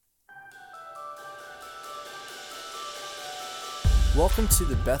Welcome to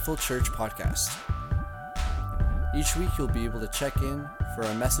the Bethel Church Podcast. Each week you'll be able to check in for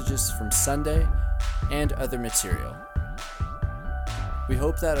our messages from Sunday and other material. We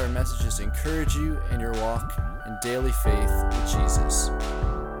hope that our messages encourage you in your walk in daily faith with Jesus.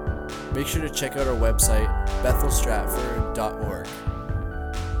 Make sure to check out our website, bethelstratford.org.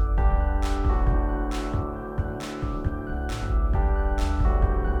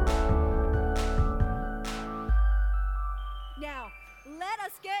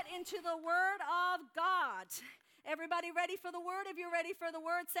 Into the Word of God. Everybody ready for the Word? If you're ready for the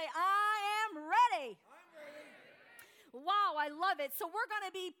Word, say, I am ready. I'm ready. Wow, I love it. So we're going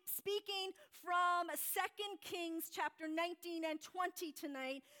to be speaking from 2 Kings chapter 19 and 20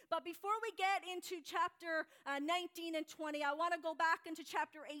 tonight. But before we get into chapter 19 and 20, I want to go back into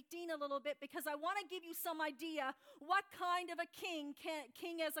chapter 18 a little bit because I want to give you some idea what kind of a king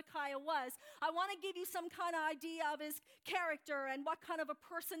King Hezekiah was. I want to give you some kind of idea of his character and what kind of a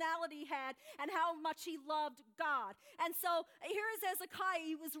personality he had and how much he loved God. And so here is Hezekiah.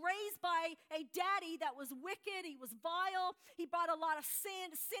 He was raised by a daddy that was wicked. He was vile. He brought a lot of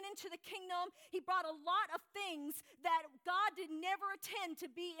sin into the kingdom. He brought a lot of things that God did never intend to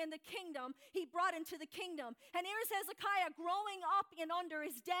be in the kingdom. He brought into the kingdom. And here's Hezekiah growing up in under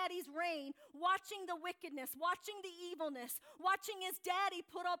his daddy's reign, watching the wickedness, watching the evilness, watching his daddy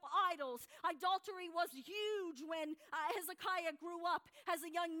put up idols. Idolatry was huge when Hezekiah grew up as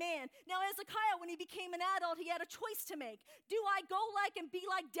a young man. Now Hezekiah, when he became an adult, he had a choice to make. Do I go like and be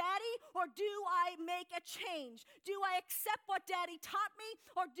like daddy, or do I make a change? Do I accept what daddy taught me,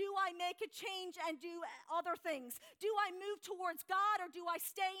 or do I make a change and do other things? Do I move towards God, or do I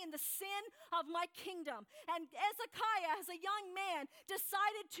stay in the sin of my kingdom? And Hezekiah, as a young man,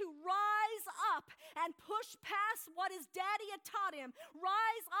 decided to rise up and push past what his daddy had taught him.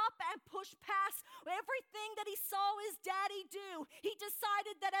 Rise up and push past everything that he saw his daddy do. He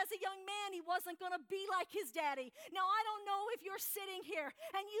decided that as a young man, he wasn't going to be like his daddy. Now, I don't know if you're sitting here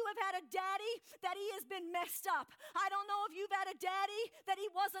and you have had a daddy that he has been messed up. I don't know if you've had a daddy that he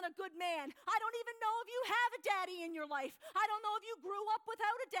wasn't a good man. I don't even know if you have a daddy in your life. I don't know if you grew up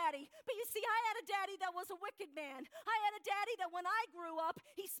without a daddy. But you see, I had a daddy that was a wicked man. I had a daddy that when I grew up,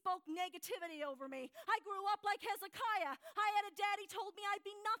 he spoke negativity over me. I grew up like Hezekiah. I had a daddy told me I'd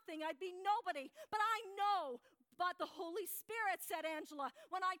be nothing, I'd be nobody. But I know but the Holy Spirit, said Angela,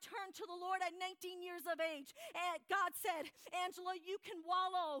 when I turned to the Lord at 19 years of age, and God said, Angela, you can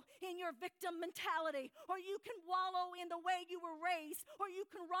wallow in your victim mentality, or you can wallow in the way you were raised, or you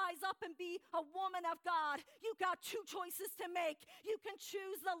can rise up and be a woman of God. You got two choices to make. You can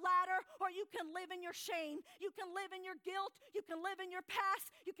choose the latter, or you can live in your shame. You can live in your guilt. You can live in your past.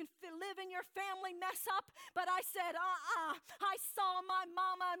 You can live in your family mess up. But I said, I saw my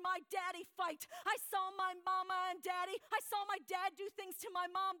mama and my daddy fight. I saw my mama and daddy. I saw my dad do things to my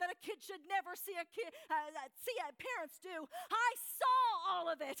mom that a kid should never see parents do. I saw all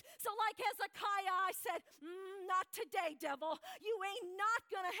of it. So like Hezekiah, I said, not today, devil. You ain't not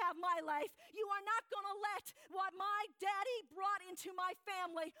going to have my life. You are not going to let what my daddy brought into my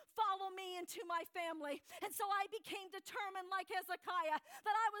family follow me into my family. And so I became determined like Hezekiah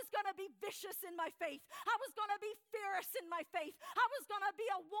that I was going to be vicious in my faith. I was going to be fierce in my faith. I was going to be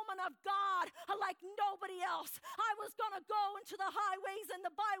a woman of God like nobody else. I was going to go into the highways and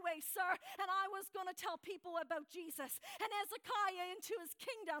the byways, sir, and I was going to tell people about Jesus. And Hezekiah, into his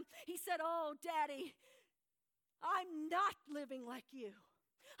kingdom, he said, oh, Daddy, I'm not living like you.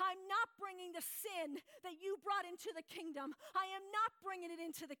 I'm not bringing the sin that you brought into the kingdom. I am not bringing it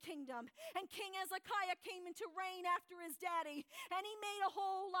into the kingdom. And King Hezekiah came into reign after his daddy, and he made a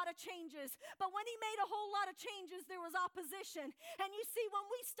whole lot of changes. But when he made a whole lot of changes, there was opposition. And you see, when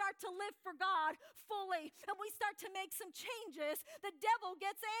we start to live for God fully, and we start to make some changes, the devil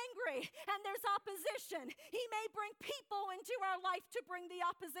gets angry, and there's opposition. He may bring people into our life to bring the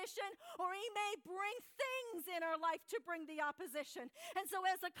opposition, or he may bring things in our life to bring the opposition. And so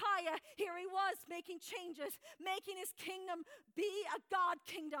Hezekiah, here he was making changes, making his kingdom be a God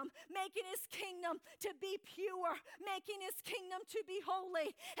kingdom, making his kingdom to be pure, making his kingdom to be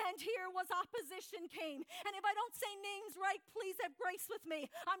holy. And here was opposition came. And if I don't say names right, please have grace with me.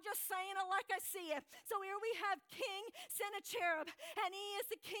 I'm just saying it like I see it. So here we have King Sennacherib, and he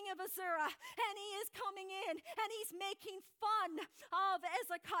is the king of Assyria, and he is coming in, and he's making fun of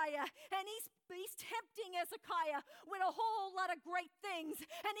Hezekiah, and he's tempting Hezekiah with a whole lot of great things.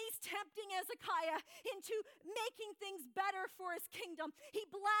 And he's tempting Hezekiah into making things better for his kingdom. He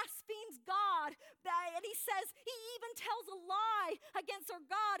blasphemes God, and he says, he even tells a lie against our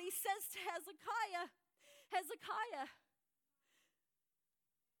God. He says to Hezekiah,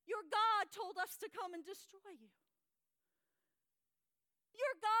 your God told us to come and destroy you.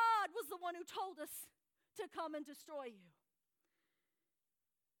 Your God was the one who told us to come and destroy you.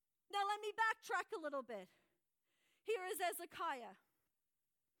 Now let me backtrack a little bit. Here is Hezekiah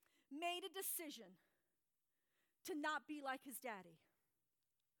made a decision to not be like his daddy.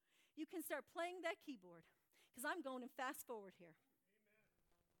 You can start playing that keyboard because I'm going to fast forward here. Amen.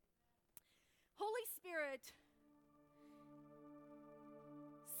 Holy Spirit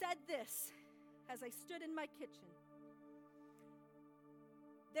said this as I stood in my kitchen.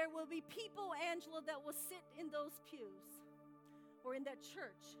 There will be people, Angela, that will sit in those pews or in that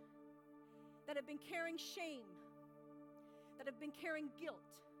church that have been carrying shame, that have been carrying guilt.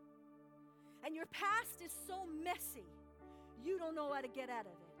 And your past is so messy, you don't know how to get out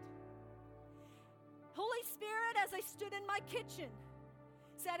of it. Holy Spirit, as I stood in my kitchen,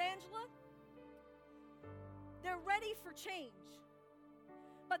 said, Angela, they're ready for change,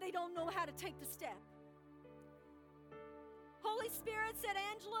 but they don't know how to take the step. Holy Spirit said,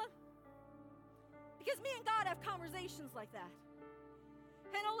 Angela, because me and God have conversations like that.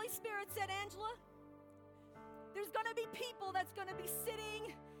 And Holy Spirit said, Angela, there's going to be people that's going to be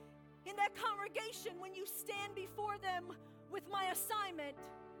sitting in that congregation when you stand before them with my assignment,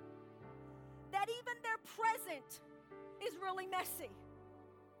 that even their present is really messy.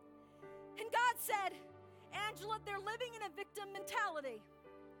 And God said, Angela, they're living in a victim mentality,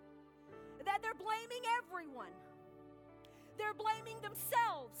 that they're blaming everyone. They're blaming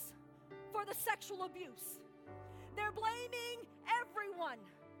themselves for the sexual abuse. They're blaming everyone.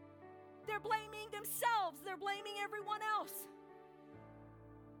 They're blaming themselves. They're blaming everyone else.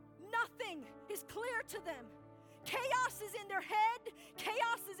 Nothing is clear to them. Chaos is in their head.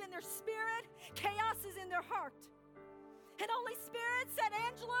 Chaos is in their spirit. Chaos is in their heart. And Holy Spirit said,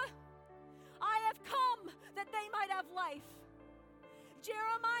 Angela, I have come that they might have life.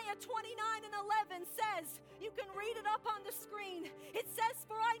 Jeremiah 29 and 11 says, you can read it up on the screen. It says,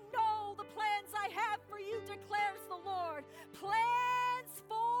 for I know the plans I have for you, declares the Lord. Plans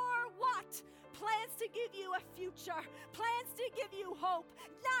for what? Plans to give you a future. Plans to give you hope,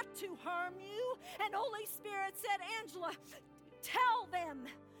 not to harm you. And Holy Spirit said, Angela, tell them,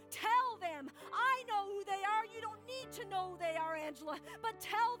 I know who they are. You don't need to know who they are, Angela, but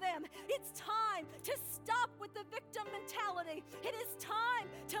tell them it's time to stop with the victim mentality. It is time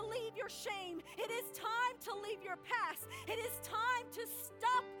to leave your shame. It is time to leave your past. It is time to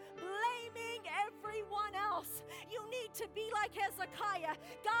stop blaming everyone else. You need to be like Hezekiah.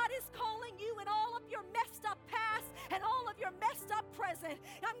 God is calling you in all of your messed up past and all of your messed up present.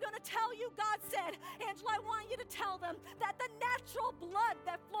 I'm going to tell you, God said, Angela, I want you to tell them that the natural blood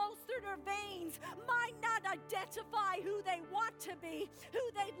that flows through their veins might not identify who they want to be, who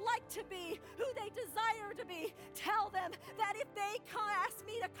they'd like to be, who they desire to be. Tell them that if they ask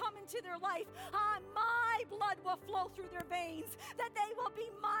me to come into their life, my blood will flow through their veins, that they will be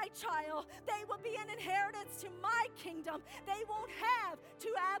my child. They will be an inheritance to my kingdom. They won't have to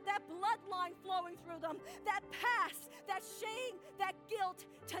have that bloodline flowing through them, that past, that shame, that guilt.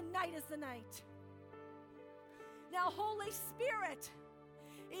 Tonight is the night. Now, Holy Spirit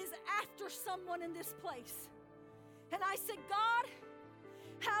is after someone in this place. And I said, God,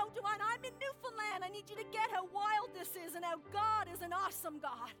 how do I'm in Newfoundland. I need you to get how wild this is and how God is an awesome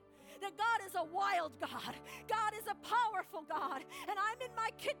God. That God is a wild God. God is a powerful God. And I'm in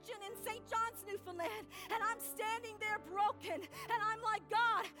my kitchen in St. John's, Newfoundland, and I'm standing there broken. And I'm like,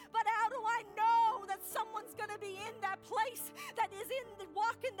 God, but how do I know that someone's going to be in that place that is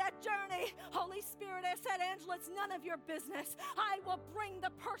walking that journey? Holy Spirit, I said, Angela, it's none of your business. I will bring the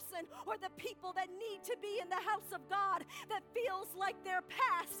person or the people that need to be in the house of God that feels like their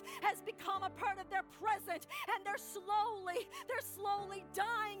past has become a part of their present, and they're slowly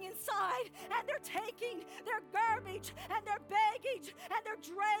dying inside. And they're taking their garbage and their baggage and they're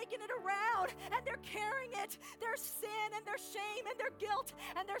dragging it around and they're carrying it, their sin and their shame and their guilt,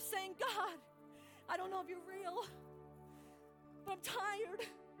 and they're saying, God, I don't know if you're real, but I'm tired.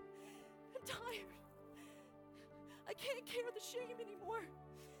 I can't carry the shame anymore.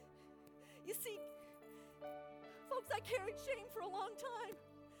 You see, folks, I carried shame for a long time.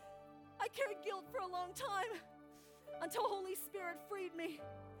 I carried guilt for a long time until Holy Spirit freed me.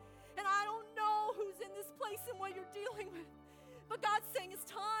 And I don't know who's in this place and what you're dealing with, but God's saying it's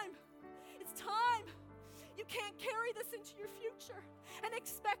time. It's time. You can't carry this into your future and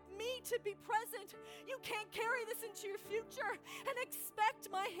expect me to be present. You can't carry this into your future and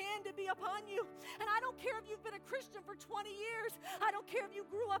expect my hand to be upon you. And I don't care if you've been a Christian for 20 years. I don't care if you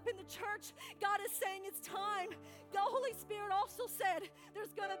grew up in the church. God is saying it's time. The Holy Spirit also said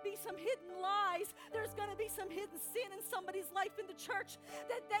there's going to be some hidden lies. There's going to be some hidden sin in somebody's life in the church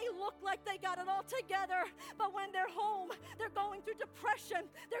that they look like they got it all together. But when they're home, they're going through depression.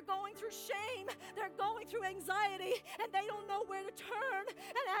 They're going through shame. They're going through anxiety, and they don't know where to turn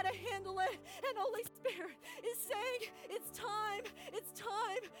and how to handle it. And Holy Spirit is saying, it's time. It's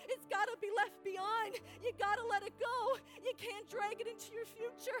time. It's got to be left behind. You got to let it go. You can't drag it into your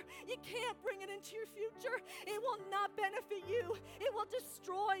future. You can't bring it into your future. It will not benefit you. It will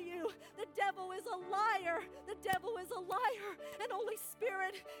destroy you. The devil is a liar. The devil is a liar. And Holy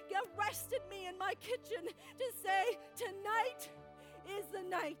Spirit arrested me in my kitchen to say, tonight is the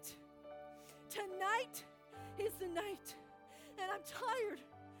night. Tonight is the night. And I'm tired.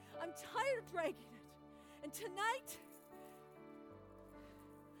 I'm tired of dragging it. And tonight,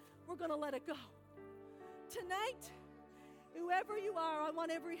 we're going to let it go. Tonight, whoever you are, I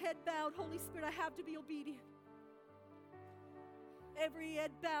want every head bowed. Holy Spirit, I have to be obedient. Every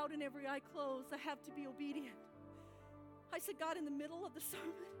head bowed and every eye closed, I have to be obedient. I said, God, in the middle of the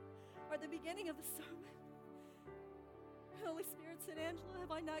sermon or the beginning of the sermon, Holy Spirit said, Angela,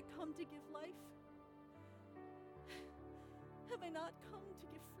 have I not come to give life? Have I not come to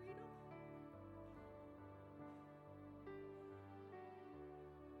give freedom?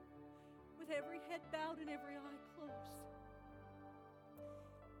 With every head bowed and every eye closed.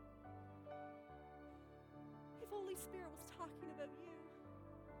 If Holy Spirit was talking about you,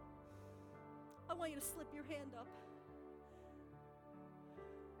 I want you to slip your hand up.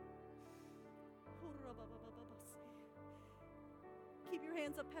 Keep your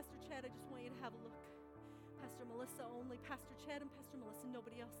hands up, Pastor Chad. I just want you to have a look. Pastor Melissa only. Pastor Chad and Pastor Melissa,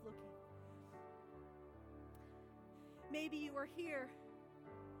 nobody else looking. Maybe you are here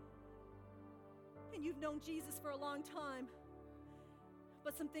and you've known Jesus for a long time,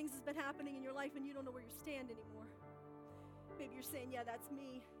 but some things has been happening in your life and you don't know where you stand anymore. Maybe you're saying, yeah, that's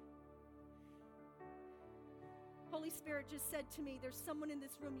me. Holy Spirit just said to me, there's someone in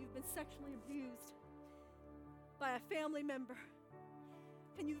this room, you've been sexually abused by a family member,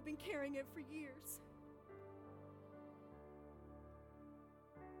 and you've been carrying it for years.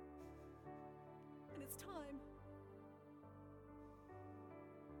 And it's time.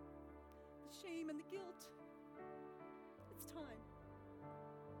 The shame and the guilt, it's time.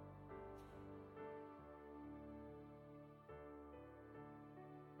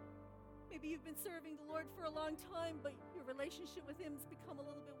 Maybe you've been serving the Lord for a long time, but your relationship with Him has become a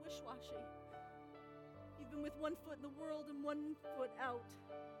little bit wish-washy. You've been with one foot in the world and one foot out.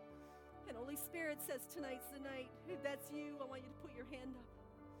 And Holy Spirit says tonight's the night. If that's you, I want you to put your hand up.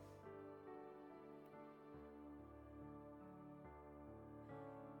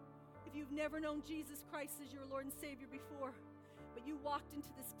 If you've never known Jesus Christ as your Lord and Savior before, but you walked into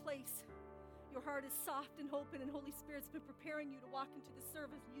this place, your heart is soft and open, and Holy Spirit's been preparing you to walk into the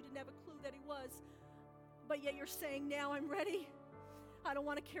service, and you didn't have a clue that He was. But yet you're saying, now I'm ready. I don't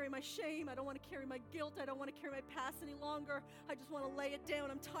want to carry my shame. I don't want to carry my guilt. I don't want to carry my past any longer. I just want to lay it down.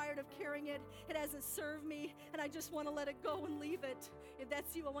 I'm tired of carrying it. It hasn't served me, and I just want to let it go and leave it. If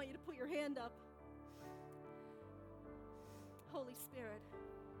that's you, I want you to put your hand up. Holy Spirit.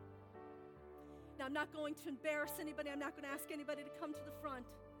 Now, I'm not going to embarrass anybody. I'm not going to ask anybody to come to the front.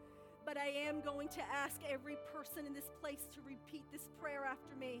 But I am going to ask every person in this place to repeat this prayer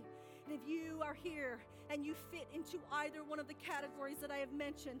after me. And if you are here and you fit into either one of the categories that I have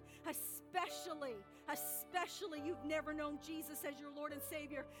mentioned, especially you've never known Jesus as your Lord and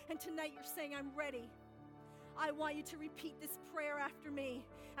Savior, and tonight you're saying, I'm ready. I want you to repeat this prayer after me.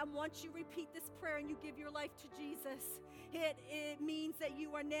 And once you repeat this prayer and you give your life to Jesus, it means that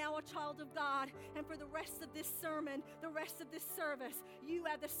you are now a child of God. And for the rest of this sermon, the rest of this service, you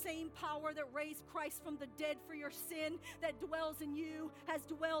have the same power that raised Christ from the dead for your sin that dwells in you, has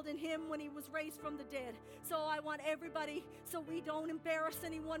dwelled in Him when He was raised from the dead. So I want everybody, so we don't embarrass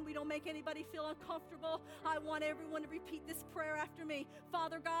anyone, we don't make anybody feel uncomfortable, I want everyone to repeat this prayer after me.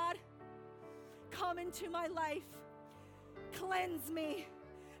 Father God, come into my life. Cleanse me.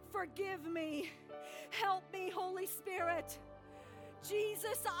 Forgive me. Help me, Holy Spirit.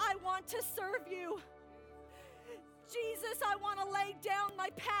 Jesus, I want to serve you. Jesus, I want to lay down my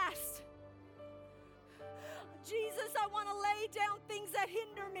past. Jesus, I want to lay down things that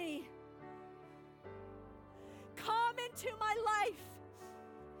hinder me. Come into my life.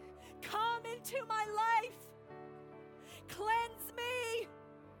 Come into my life. Cleanse me.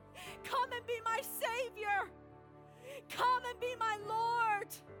 Come and be my Savior.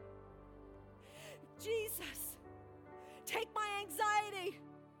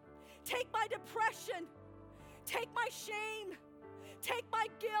 depression. Take my shame. Take my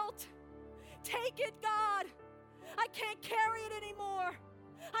guilt. Take it, God. I can't carry it anymore.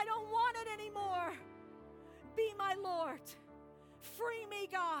 I don't want it anymore. Be my Lord. Free me,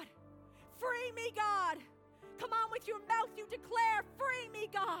 God. Free me, God. Come on, with your mouth you declare, free me,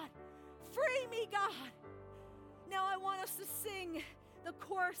 God. Free me, God. Now I want us to sing the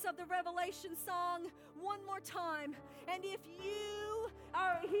chorus of the Revelation song one more time. And if you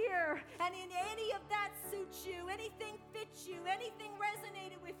are here and in any of that suits you, anything fits you, anything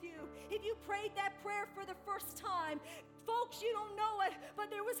resonated with you, if you prayed that prayer for the first time, folks, you don't know it, but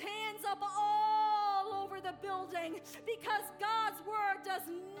there was hands up all over the building, because God's word does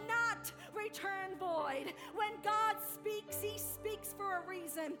not return void. When God speaks, he speaks for a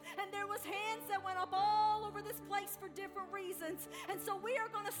reason. And there was hands that went up all over this place for different reasons. And so we are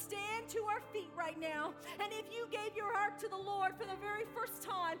going to stand to our feet right now. And if you gave your heart to the Lord for the very first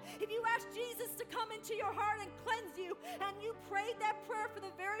time, if you asked Jesus to come into your heart and cleanse you, and you prayed that prayer for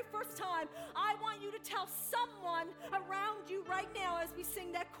the very first time, I want you to tell someone around you right now as we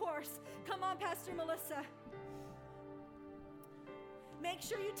sing that chorus. Come on, Pastor Melissa. Make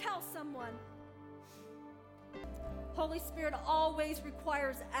sure you tell someone. Holy Spirit always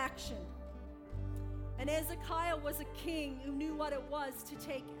requires action. And Hezekiah was a king who knew what it was to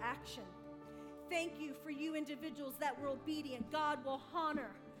take action. Thank you for you individuals that were obedient. God will honor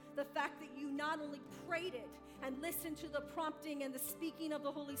the fact that you not only prayed it and listened to the prompting and the speaking of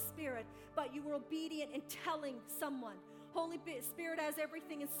the Holy Spirit, but you were obedient in telling someone. Holy Spirit has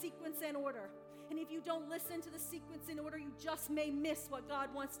everything in sequence and order. And if you don't listen to the sequence in order, you just may miss what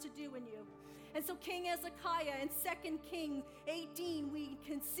God wants to do in you. And so King Hezekiah in 2 Kings 18, we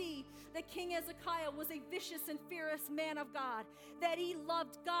can see that King Hezekiah was a vicious and fierce man of God, that he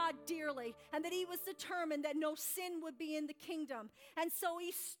loved God dearly, and that he was determined that no sin would be in the kingdom. And so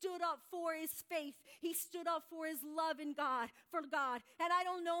he stood up for his faith. He stood up for his love in God, for God. And I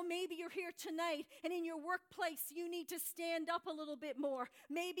don't know, maybe you're here tonight, and in your workplace, you need to stand up a little bit more.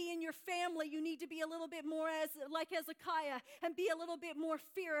 Maybe in your family, you need to be a little bit more like Hezekiah, and be a little bit more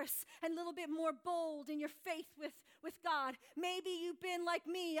fierce, and a little bit more bold in your faith with God. Maybe you've been like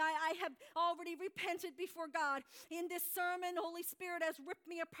me. I have already repented before God. In this sermon, Holy Spirit has ripped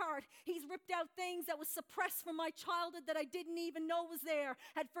me apart. He's ripped out things that was suppressed from my childhood that I didn't even know was there,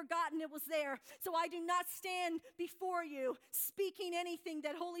 had forgotten it was there. So I do not stand before you speaking anything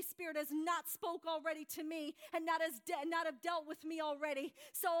that Holy Spirit has not spoke already to me and not have dealt with me already.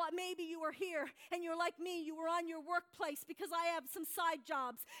 So maybe you are here and you're like me. You were on your workplace, because I have some side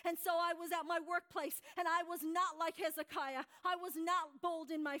jobs. And so I was at my workplace, and I was not like Hezekiah. I was not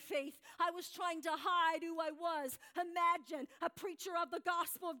bold in my faith. I was trying to hide who I was. Imagine a preacher of the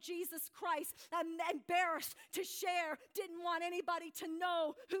gospel of Jesus Christ, embarrassed to share, didn't want anybody to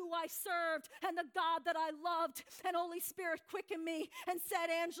know who I served and the God that I loved. And Holy Spirit quickened me and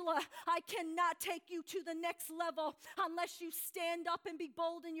said, Angela, I cannot take you to the next level unless you stand up and be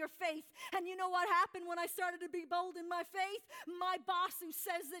bold in your faith. And you know what happened when I started to be bold in my faith? My boss, who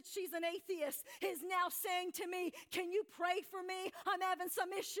says that she's an atheist, is now saying to me, can you pray for me? I'm having some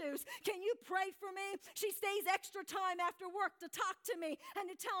issues. Can you pray for me? She stays extra time after work to talk to me and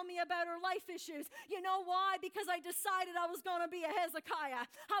to tell me about her life issues. You know why? Because I decided I was going to be a Hezekiah.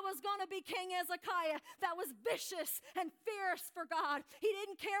 I was going to be King Hezekiah that was vicious and fierce for God. He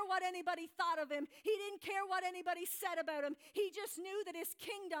didn't care what anybody thought of him. He didn't care what anybody said about him. He just knew that his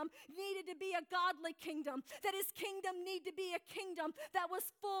kingdom needed to be a godly kingdom, that his kingdom needed to be a kingdom that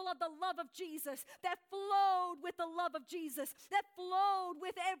was full of the love of Jesus, that flowed with the love of Jesus, that flowed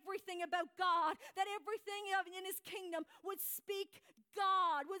with everything about God, that everything in his kingdom would speak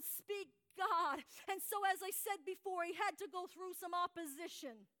God, would speak God. And so, as I said before, he had to go through some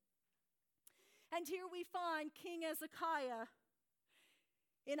opposition. And here we find King Hezekiah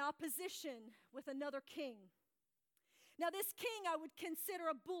in opposition with another king. Now, this king I would consider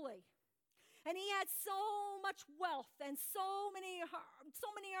a bully. And he had so much wealth and so many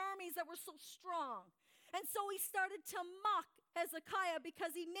armies that were so strong. And so he started to mock Hezekiah,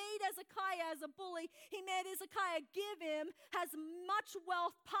 because he made Hezekiah as a bully. He made Hezekiah give him as much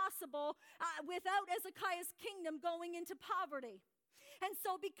wealth possible without Hezekiah's kingdom going into poverty. And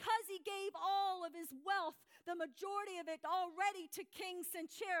so because he gave all of his wealth, the majority of it already to King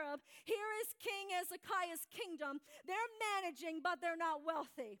Sennacherib, here is King Hezekiah's kingdom. They're managing, but they're not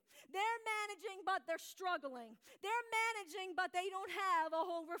wealthy. They're managing, but they're struggling. They're managing, but they don't have a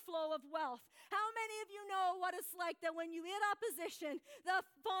overflow of wealth. How many of you know what it's like that when you hit opposition, the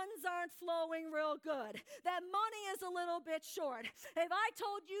funds aren't flowing real good, that money is a little bit short? If I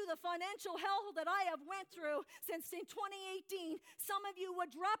told you the financial hell that I have went through since in 2018, some some of you would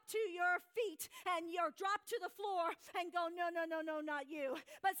drop to your feet and you're drop to the floor and go, no, not you.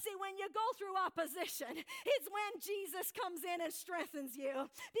 But see, when you go through opposition, it's when Jesus comes in and strengthens you.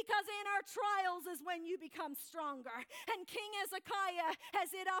 Because in our trials is when you become stronger. And King Hezekiah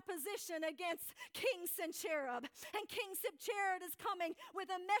has hit opposition against King Sennacherib. And King Sennacherib is coming with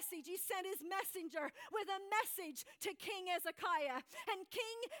a message. He sent his messenger with a message to King Hezekiah. And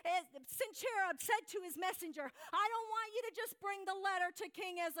King Sennacherib said to his messenger, I don't want you to just bring the letter to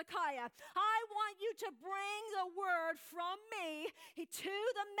King Hezekiah. I want you to bring the word from me to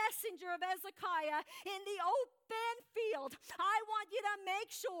the messenger of Hezekiah in the open field. I want you to make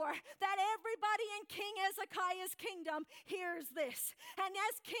sure that everybody in King Hezekiah's kingdom hears this. And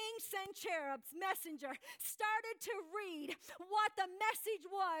as King Sennacherib's messenger started to read what the message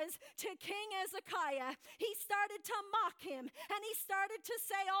was to King Hezekiah, he started to mock him and he started to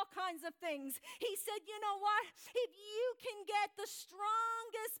say all kinds of things. He said, you know what? If you can get the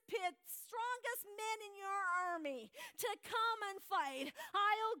strongest men in your army to come and fight,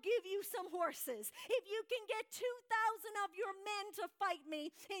 I'll give you some horses. If you can get 2,000 of your men to fight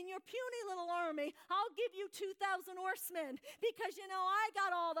me in your puny little army, I'll give you 2,000 horsemen, because you know I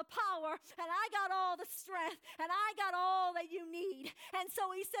got all the power and I got all the strength and I got all that you need. And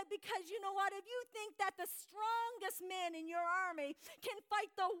so he said, because you know what, if you think that the strongest men in your army can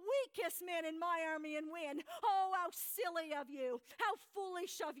fight the weakest men in my army and win, oh, how silly of you, how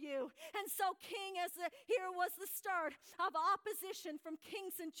foolish of you. And so here was the start of opposition from King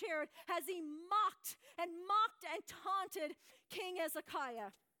Sennacherib as he mocked and taunted King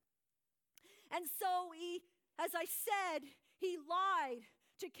Hezekiah. And so he, as I said, he lied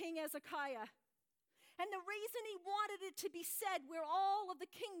to King Hezekiah. And the reason he wanted it to be said where all of the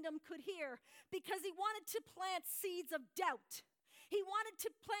kingdom could hear, because he wanted to plant seeds of doubt. He wanted to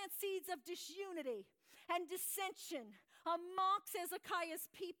plant seeds of disunity and dissension amongst Hezekiah's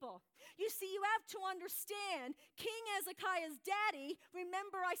people. You see, you have to understand, King Hezekiah's daddy,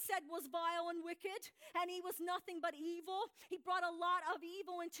 remember I said, was vile and wicked, and he was nothing but evil. He brought a lot of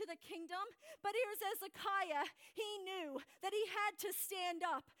evil into the kingdom. But here's Hezekiah. He knew that he had to stand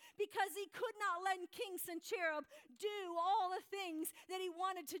up because he could not let King Sennacherib do all the things that he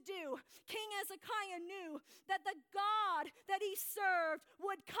wanted to do. King Hezekiah knew that the God that he served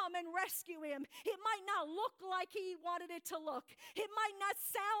would come and rescue him. It might not look like he wanted it to look. It might not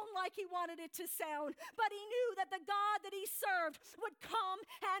sound like he wanted it to sound, but he knew that the God that he served would come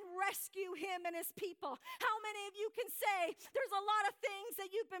and rescue him and his people. How many of you can say there's a lot of things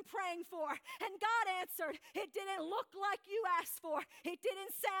that you've been praying for and God answered? It didn't look like you asked for. It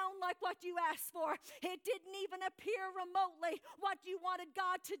didn't sound like what you asked for. It didn't even appear remotely what you wanted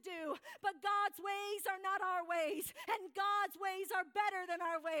God to do. But God's ways are not our ways, and God's ways are better than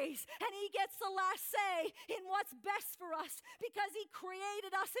our ways, and he gets the last say in what's best for us because he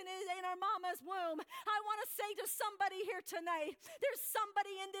created us in our mama's womb. I want to say to somebody here tonight, there's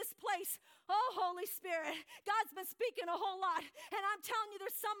somebody in this place. Oh, Holy Spirit, God's been speaking a whole lot, and I'm telling you,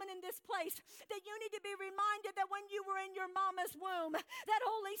 there's someone in this place that you need to be reminded that when you were in your mama's womb, that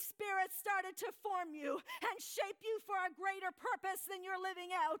Holy Spirit started to form you and shape you for a greater purpose than you're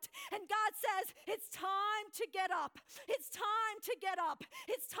living out. And God says, it's time to get up. It's time to get up.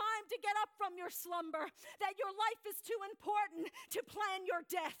 It's time to get up from your slumber, that your life is too important to plan your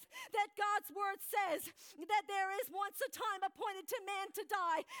death, that God's word says that there is once a time appointed to man to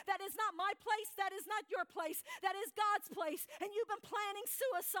die. That is not my place. That is not your place. That is God's place. And you've been planning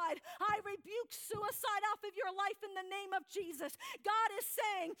suicide. I rebuke suicide off of your life in the name of Jesus. God is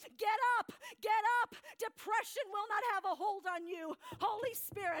saying, get up, get up. Depression will not have a hold on you. Holy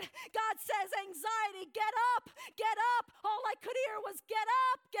Spirit, God says, anxiety, get up, get up. All I could hear was get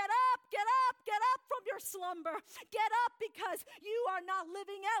up, get up, get up, get up from your slumber. Get up, because you are not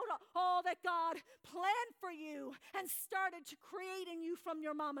living out all that God planned for you and started to create in you from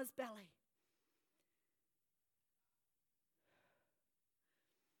your mama's belly.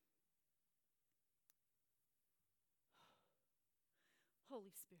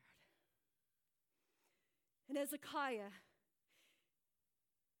 Holy Spirit. And Hezekiah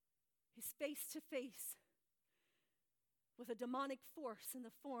is face to face with a demonic force in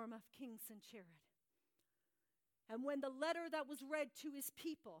the form of King Sennacherib. And when the letter that was read to his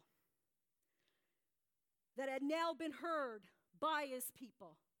people, that had now been heard by his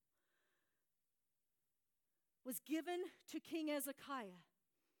people, was given to King Hezekiah,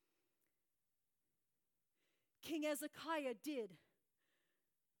 King Hezekiah did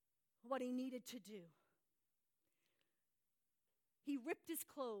what he needed to do. He ripped his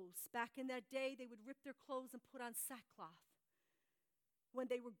clothes. Back in that day, they would rip their clothes and put on sackcloth when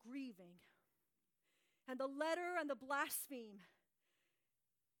they were grieving. And the letter and the blaspheme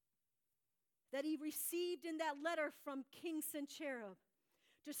that he received in that letter from King Sennacherib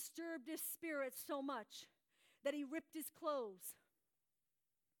disturbed his spirit so much that he ripped his clothes.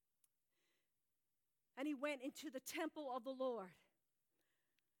 And he went into the temple of the Lord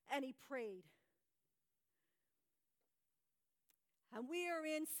and he prayed. And we are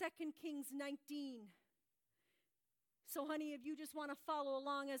in 2 Kings 19. So, honey, if you just want to follow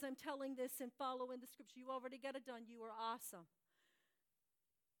along as I'm telling this and follow in the scripture, you already got it done. You are awesome.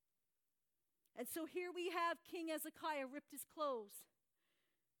 And so here we have King Hezekiah ripped his clothes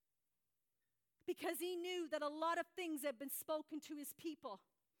because he knew that a lot of things had been spoken to his people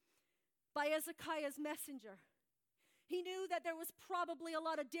by Hezekiah's messenger. He knew that there was probably a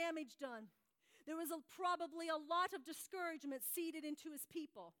lot of damage done. There was probably a lot of discouragement seeded into his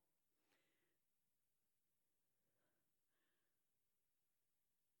people.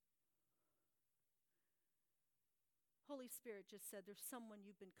 Holy Spirit just said there's someone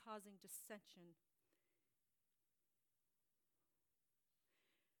you've been causing dissension.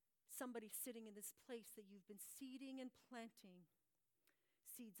 Somebody sitting in this place that you've been seeding and planting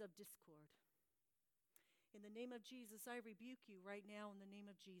seeds of discord. In the name of Jesus, I rebuke you right now in the name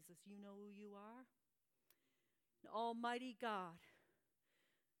of Jesus. You know who you are. Almighty God,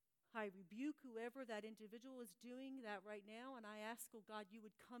 I rebuke whoever that individual is doing that right now, and I ask, oh God, you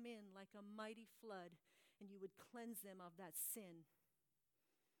would come in like a mighty flood and you would cleanse them of that sin.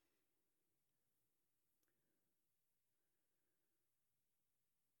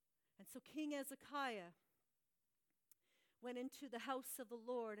 And so King Hezekiah went into the house of the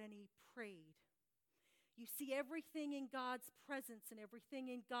Lord and he prayed. You see, everything in God's presence and everything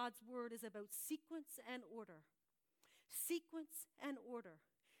in God's word is about sequence and order. Sequence and order.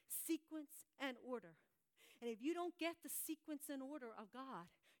 Sequence and order. And if you don't get the sequence and order of God,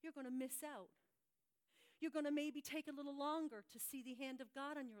 you're going to miss out. You're going to maybe take a little longer to see the hand of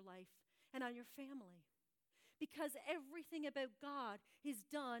God on your life and on your family. Because everything about God is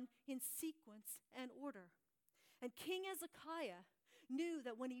done in sequence and order. And King Hezekiah knew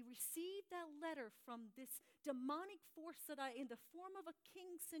that when he received that letter from this demonic force in the form of a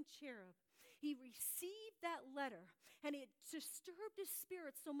King Sennacherib, he received that letter and it disturbed his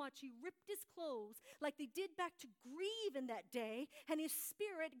spirit so much he ripped his clothes like they did back to grieve in that day, and his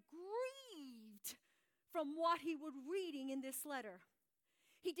spirit grieved from what he was reading in this letter.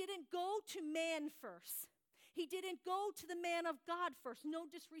 He didn't go to man first. He didn't go to the man of God first. No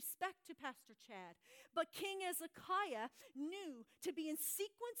disrespect to Pastor Chad. But King Hezekiah knew to be in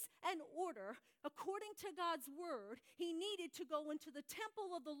sequence and order, according to God's word, he needed to go into the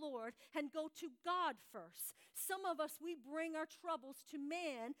temple of the Lord and go to God first. Some of us, we bring our troubles to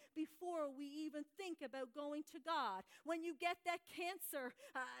man before we even think about going to God. When you get that cancer,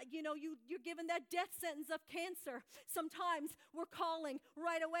 you're given that death sentence of cancer. Sometimes we're calling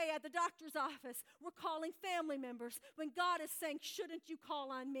right away at the doctor's office. We're calling family members when God is saying, shouldn't you call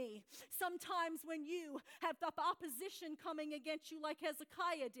on me? Sometimes when you have the opposition coming against you like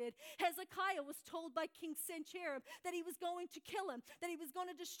Hezekiah did, Hezekiah was told by King Sennacherib that he was going to kill him, that he was going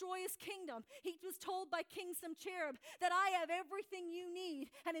to destroy his kingdom. He was told by King Sennacherib that I have everything you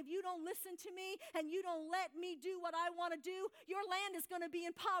need, and if you don't listen to me and you don't let me do what I want to do, your land is going to be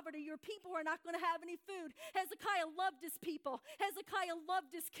in poverty. Your people are not going to have any food. Hezekiah loved his people. Hezekiah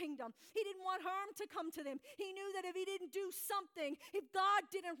loved his kingdom. He didn't want harm to come to them. He knew that if he didn't do something, if God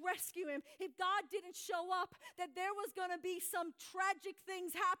didn't rescue him, if God didn't show up, that there was going to be some tragic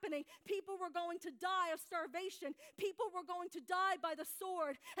things happening. People were going to die of starvation. People were going to die by the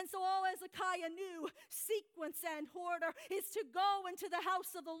sword. And so all Hezekiah knew, sequence and order, is to go into the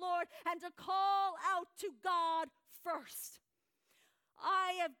house of the Lord and to call out to God first.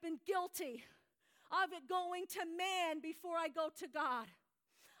 I have been guilty of it going to man before I go to God.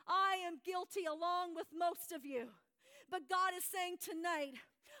 I am guilty along with most of you. But God is saying tonight,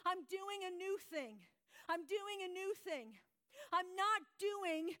 I'm doing a new thing. I'm doing a new thing. I'm not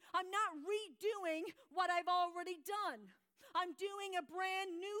redoing what I've already done. I'm doing a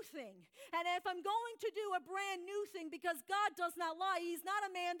brand new thing. And if I'm going to do a brand new thing, because God does not lie, he's not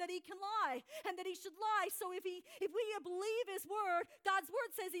a man that he can lie and that he should lie. So if we believe his word, God's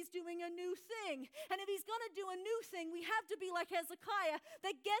word says he's doing a new thing. And if he's going to do a new thing, we have to be like Hezekiah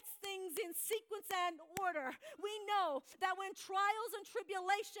that gets things in sequence and order. We know that when trials and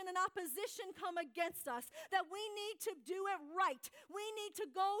tribulation and opposition come against us, that we need to do it right. We need to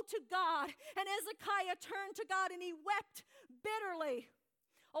go to God. And Hezekiah turned to God and he wept bitterly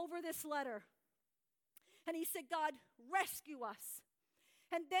over this letter. And he said, God, rescue us.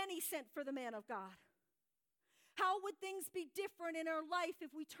 And then he sent for the man of God. How would things be different in our life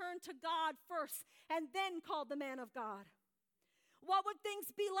if we turned to God first and then called the man of God? What would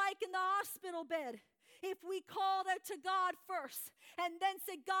things be like in the hospital bed if we called out to God first and then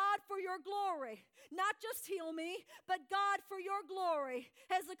said, God, for your glory, not just heal me, but God, for your glory.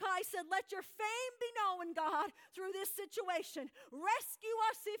 Hezekiah said, let your fame be known, God, through this situation. Rescue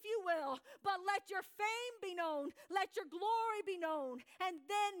us if you will, but let your fame be known. Let your glory be known. And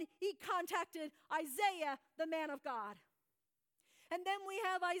then he contacted Isaiah, the man of God. And then we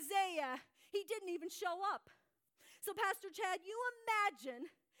have Isaiah. He didn't even show up. So, Pastor Chad, you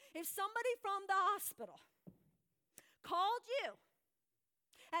imagine if somebody from the hospital called you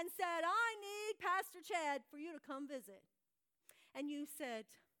and said, I need Pastor Chad for you to come visit. And you said,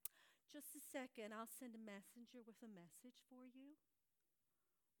 just a second, I'll send a messenger with a message for you.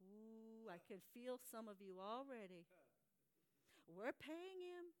 Ooh, I can feel some of you already. We're paying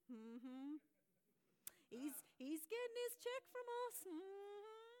him. He's getting his check from us.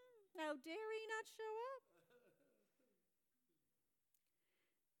 How dare he not show up?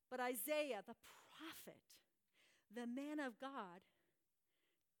 But Isaiah, the prophet, the man of God,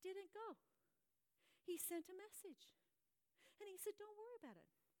 didn't go. He sent a message. And he said, don't worry about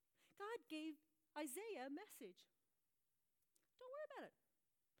it. God gave Isaiah a message. Don't worry about it.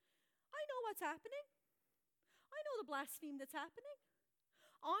 I know what's happening. I know the blasphemy that's happening.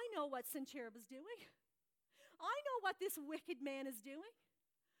 I know what Sennacherib is doing. I know what this wicked man is doing.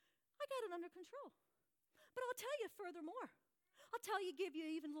 I got it under control. But I'll tell you furthermore. I'll give you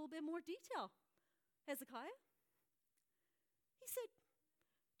even a little bit more detail. Hezekiah, he said,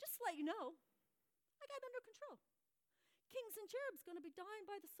 just to let you know, I got it under control. King Sennacherib's going to be dying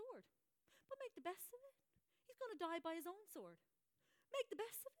by the sword. But make the best of it. He's going to die by his own sword. Make the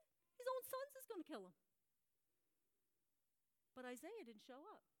best of it. His own sons is going to kill him. But Isaiah didn't show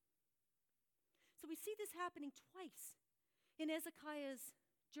up. So we see this happening twice in Hezekiah's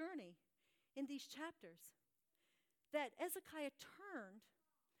journey in these chapters. That Hezekiah turned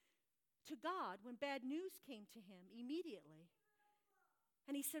to God when bad news came to him immediately.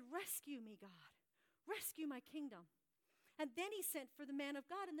 And he said, rescue me, God. Rescue my kingdom. And then he sent for the man of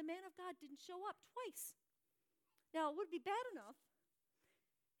God, and the man of God didn't show up twice. Now, it would be bad enough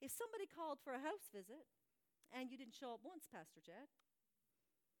if somebody called for a house visit and you didn't show up once, Pastor Chad.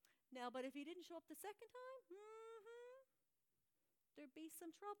 Now, but if he didn't show up the second time, there'd be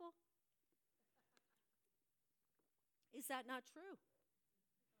some trouble. Is that not true?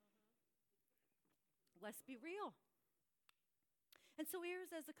 Let's be real. And so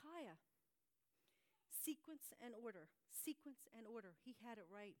here's Hezekiah. Sequence and order. Sequence and order. He had it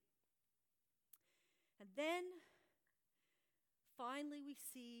right. And then, finally we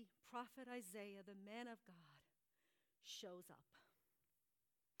see Prophet Isaiah, the man of God, shows up.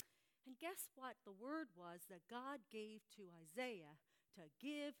 And guess what the word was that God gave to Isaiah to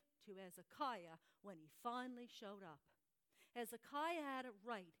give to Hezekiah when he finally showed up? Hezekiah had it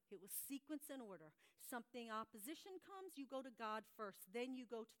right. It was sequence and order. Something opposition comes, you go to God first. Then you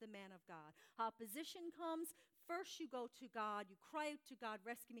go to the man of God. Opposition comes, first you go to God. You cry out to God,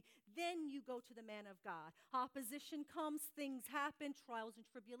 rescue me. Then you go to the man of God. Opposition comes, things happen, trials and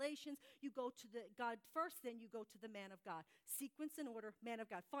tribulations. You go to the God first, then you go to the man of God. Sequence and order, man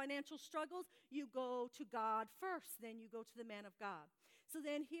of God. Financial struggles, you go to God first, then you go to the man of God. So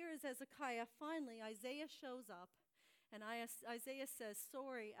then here is Hezekiah. Finally, Isaiah shows up. And Isaiah says,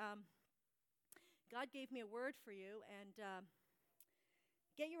 sorry, God gave me a word for you, and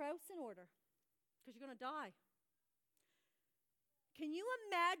get your house in order, because you're going to die. Can you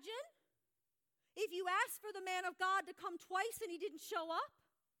imagine if you asked for the man of God to come twice and he didn't show up?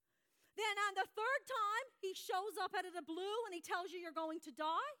 Then on the third time, he shows up out of the blue and he tells you you're going to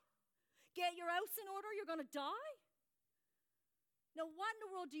die? Get your house in order, you're going to die? Now, what in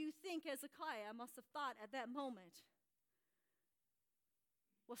the world do you think Hezekiah must have thought at that moment?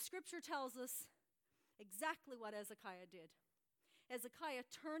 Well, Scripture tells us exactly what Hezekiah did. Hezekiah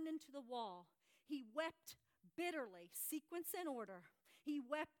turned into the wall. He wept bitterly, sequence and order. He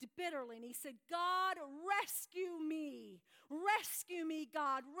wept bitterly, and he said, God, rescue me. Rescue me,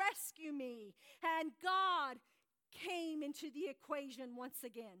 God, rescue me. And God came into the equation once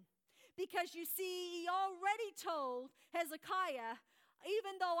again. Because you see, he already told Hezekiah,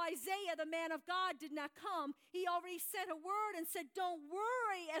 even though Isaiah, the man of God, did not come, he already sent a word and said, don't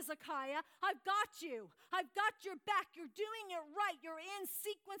worry, Hezekiah, I've got you. I've got your back. You're doing it right. You're in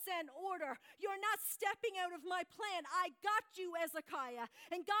sequence and order. You're not stepping out of my plan. I got you, Hezekiah.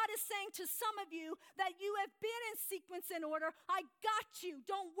 And God is saying to some of you that you have been in sequence and order. I got you.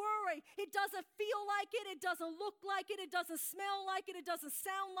 Don't worry. story. It doesn't feel like it. It doesn't look like it. It doesn't smell like it. It doesn't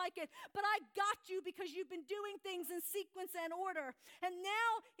sound like it. But I got you because you've been doing things in sequence and order. And now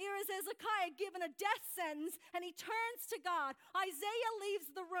here is Hezekiah given a death sentence, and he turns to God. Isaiah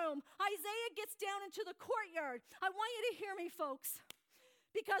leaves the room. Isaiah gets down into the courtyard. I want you to hear me, folks,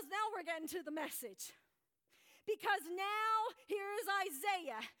 because now we're getting to the message. Because now here is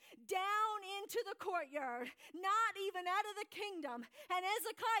Isaiah down into the courtyard, not even out of the kingdom. And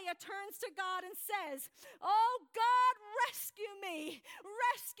Hezekiah turns to God and says, oh God, rescue me,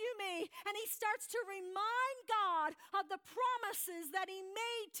 rescue me. And he starts to remind God of the promises that he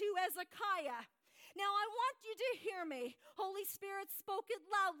made to Hezekiah. Now, I want you to hear me. Holy Spirit spoke it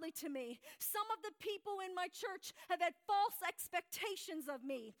loudly to me. Some of the people in my church have had false expectations of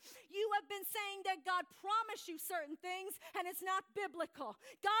me. You have been saying that God promised you certain things, and it's not biblical.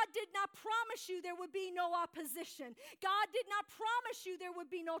 God did not promise you there would be no opposition. God did not promise you there would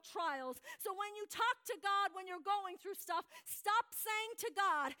be no trials. So when you talk to God when you're going through stuff, stop saying to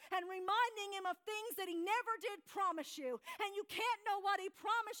God and reminding him of things that he never did promise you. And you can't know what he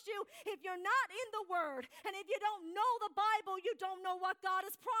promised you if you're not in the Word. And if you don't know the Bible, you don't know what God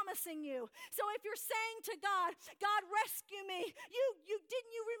is promising you. So if you're saying to God, God, rescue me,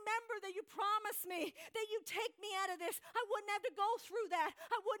 didn't you remember that you promised me that you take me out of this? I wouldn't have to go through that.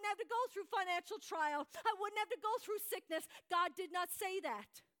 I wouldn't have to go through financial trial. I wouldn't have to go through sickness. God did not say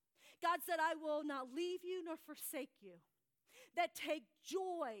that. God said, I will not leave you nor forsake you. That take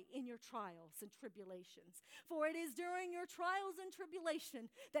joy in your trials and tribulations. For it is during your trials and tribulation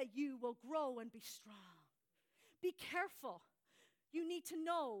that you will grow and be strong. Be careful. You need to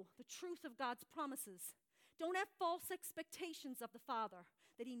know the truth of God's promises. Don't have false expectations of the Father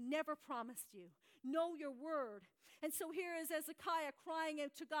that he never promised you. Know your word. And so here is Hezekiah crying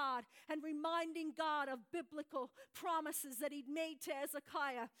out to God and reminding God of biblical promises that he'd made to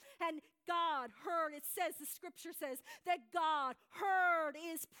Hezekiah. And God heard, it says, the scripture says, that God heard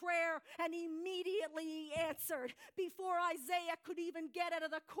his prayer and immediately he answered. Before Isaiah could even get out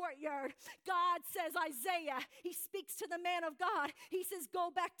of the courtyard, God says, Isaiah, he speaks to the man of God. He says, go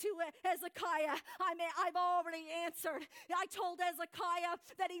back to Hezekiah. I've already answered. I told Hezekiah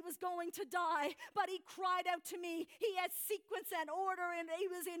that he was going to die, but he cried out to me. He had sequence and order, and he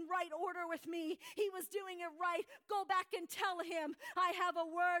was in right order with me. He was doing it right. Go back and tell him I have a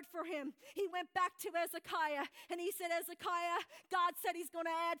word for him. He went back to Hezekiah, and he said, Hezekiah, God said he's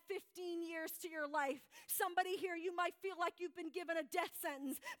going to add 15 years to your life. Somebody here, you might feel like you've been given a death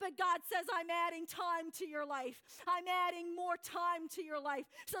sentence, but God says, I'm adding time to your life. I'm adding more time to your life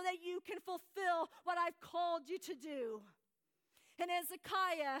so that you can fulfill what I've called you to do. And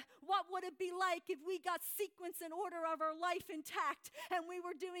Hezekiah, what would it be like if we got sequence and order of our life intact and we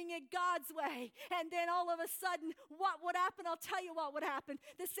were doing it God's way? And then all of a sudden, what would happen? I'll tell you what would happen.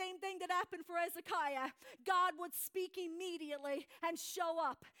 The same thing that happened for Hezekiah. God would speak immediately and show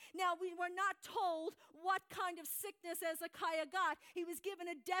up. Now, we were not told what kind of sickness Hezekiah got. He was given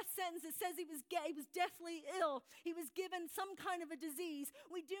a death sentence. It says he was deathly ill. He was given some kind of a disease.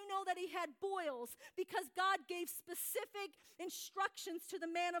 We do know that he had boils because God gave specific instructions to the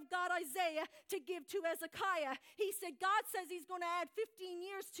man of God, Isaiah, to give to Hezekiah. He said, God says he's going to add 15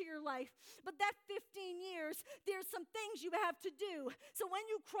 years to your life. But that 15 years, there's some things you have to do. So when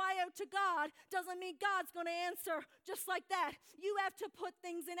you cry out to God, doesn't mean God's going to answer just like that. You have to put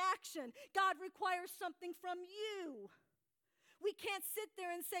things in action. God requires something from you. We can't sit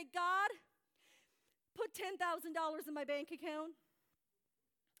there and say, God, put $10,000 in my bank account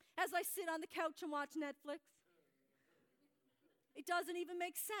as I sit on the couch and watch Netflix. It doesn't even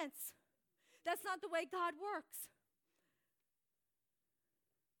make sense. That's not the way God works.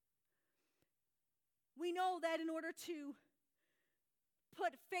 We know that in order to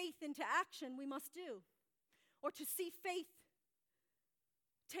put faith into action, we must do. Or to see faith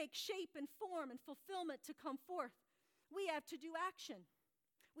take shape and form and fulfillment to come forth, we have to do action.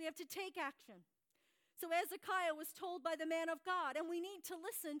 We have to take action. So Hezekiah was told by the man of God, and we need to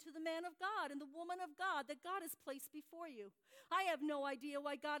listen to the man of God and the woman of God that God has placed before you. I have no idea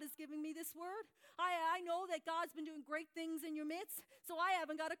why God is giving me this word. I know that God's been doing great things in your midst, so I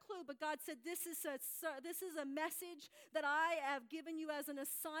haven't got a clue. But God said, this is a message that I have given you as an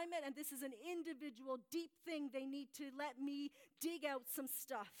assignment, and this is an individual deep thing. They need to let me dig out some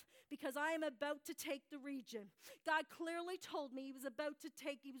stuff because I am about to take the region. God clearly told me he was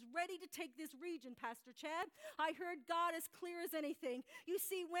ready to take this region, Pastor Pastor Chad. I heard God as clear as anything. You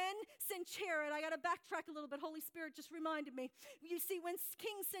see, when Sennacherib, I got to backtrack a little bit. Holy Spirit just reminded me. You see, when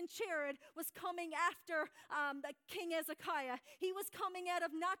King Sennacherib was coming after the King Hezekiah, he was coming out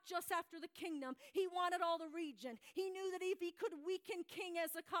of not just after the kingdom. He wanted all the region. He knew that if he could weaken King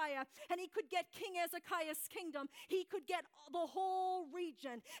Hezekiah and he could get King Hezekiah's kingdom, he could get the whole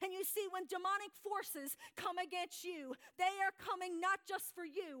region. And you see, when demonic forces come against you, they are coming not just for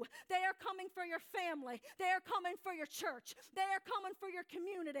you. They are coming for your family. They are coming for your church. They are coming for your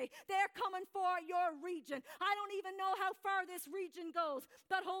community. They are coming for your region. I don't even know how far this region goes,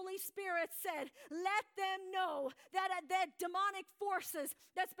 but Holy Spirit said, let them know that demonic forces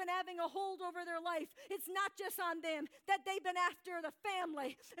that's been having a hold over their life, it's not just on them, that they've been after the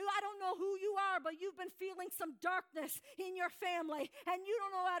family. I don't know who you are, but you've been feeling some darkness in your family, and you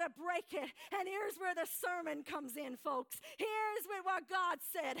don't know how to break it. And here's where the sermon comes in, folks. Here's what God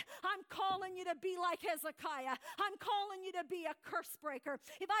said. I'm calling you to be like Hezekiah. I'm calling you to be a curse breaker.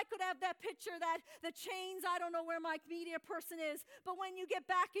 If I could have that picture, that the chains, I don't know where my media person is, but when you get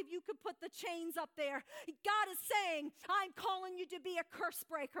back, if you could put the chains up there, God is saying, I'm calling you to be a curse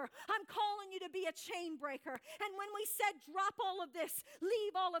breaker. I'm calling you to be a chain breaker. And when we said drop all of this,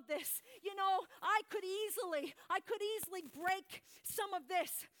 leave all of this, you know, I could easily break some of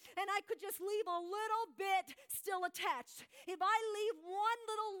this, and I could just leave a little bit still attached. If I leave one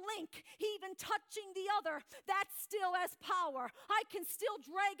little link even touching the other, that still has power. I can still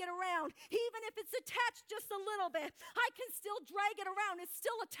drag it around. Even if it's attached just a little bit, I can still drag it around. It's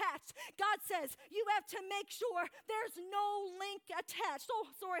still attached. God says you have to make sure there's no link attached. Oh,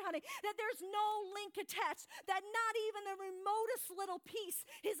 sorry, honey. That there's no link attached. That not even the remotest little piece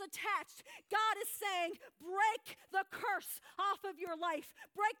is attached. God is saying, break the curse off of your life.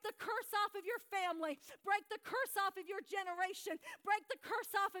 Break the curse off of your family. Break the curse off of your generation. Break the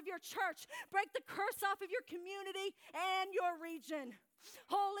curse off of your church. Break the curse off of your community and your region.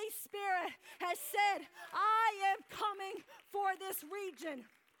 Holy Spirit has said, I am coming for this region.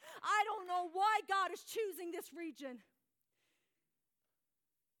 I don't know why God is choosing this region.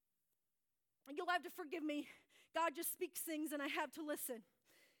 You'll have to forgive me. God just speaks things and I have to listen.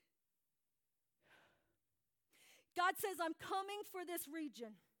 God says, I'm coming for this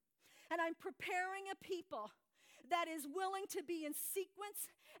region, and I'm preparing a people that is willing to be in sequence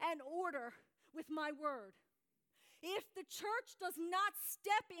and order with my word. If the church does not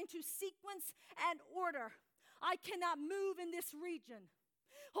step into sequence and order, I cannot move in this region.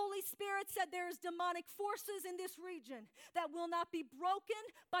 Holy Spirit said there is demonic forces in this region that will not be broken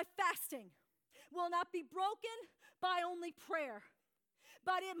by fasting, will not be broken by only prayer.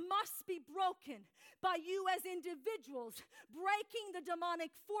 But it must be broken by you as individuals, breaking the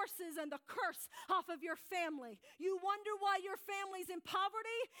demonic forces and the curse off of your family. You wonder why your family's in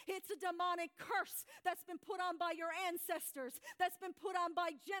poverty? It's a demonic curse that's been put on by your ancestors, that's been put on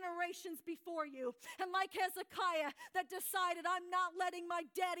by generations before you. And like Hezekiah that decided, I'm not letting my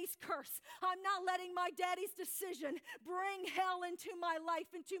daddy's curse, I'm not letting my daddy's decision bring hell into my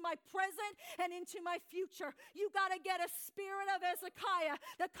life, into my present and into my future. You got to get a spirit of Hezekiah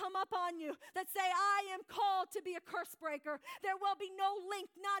that come up on you that say, I am called to be a curse breaker. There will be no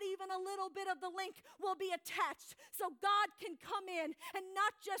link, not even a little bit of the link will be attached. So God can come in and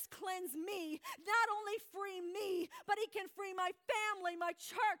not just cleanse me, not only free me, but he can free my family, my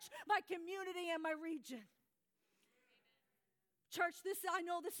church, my community, and my region. Amen. Church, I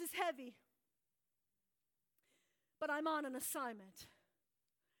know this is heavy, but I'm on an assignment.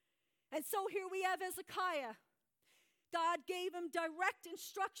 And so here we have Hezekiah. God gave him direct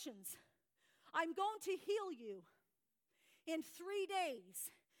instructions. I'm going to heal you in 3 days.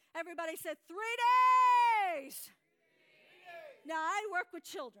 Everybody said 3 days. 3 days. Now, I work with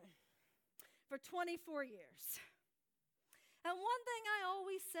children for 24 years. And one thing I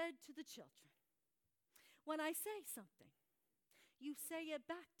always said to the children, when I say something, you say it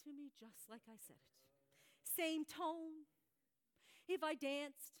back to me just like I said it. Same tone. If I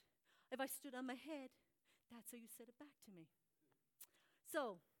danced, if I stood on my head, that's how you said it back to me.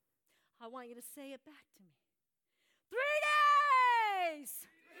 So, I want you to say it back to me. 3 days!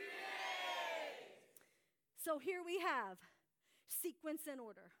 3 days! So here we have sequence and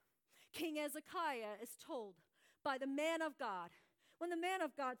order. King Hezekiah is told by the man of God. When the man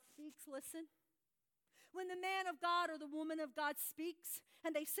of God speaks, listen. When the man of God or the woman of God speaks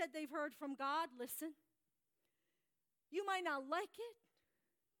and they said they've heard from God, listen. You might not like it.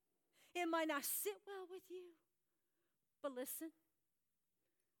 It might not sit well with you, but listen,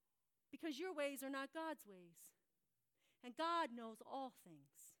 because your ways are not God's ways, and God knows all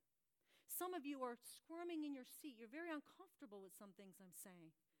things. Some of you are squirming in your seat. You're very uncomfortable with some things I'm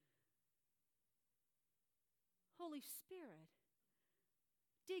saying. Holy Spirit.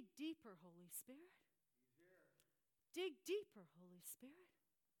 Dig deeper, Holy Spirit. Dig deeper, Holy Spirit.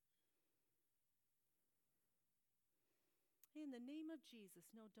 In the name of Jesus,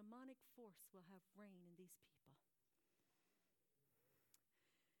 no demonic force will have reign in these people.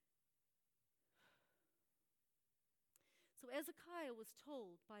 So Hezekiah was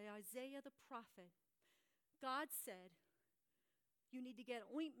told by Isaiah the prophet, God said, you need to get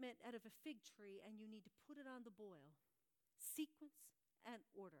ointment out of a fig tree and you need to put it on the boil. Sequence and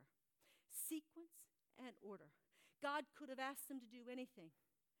order. Sequence and order. God could have asked him to do anything.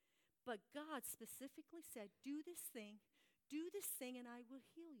 But God specifically said, do this thing, and I will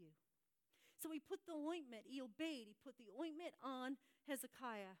heal you. So he put the ointment, he obeyed, he put the ointment on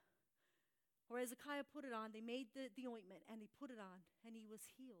Hezekiah. Or Hezekiah put it on, they made the ointment, and he put it on, and he was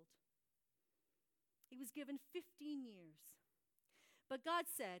healed. He was given 15 years. But God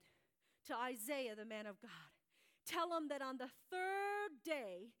said to Isaiah, the man of God, tell him that on the third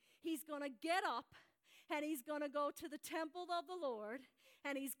day, he's going to get up, and he's going to go to the temple of the Lord,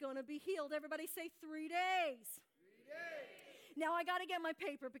 and he's going to be healed. Everybody say 3 days. 3 days. Now, I got to get my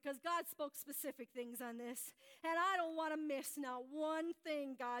paper because God spoke specific things on this. And I don't want to miss not one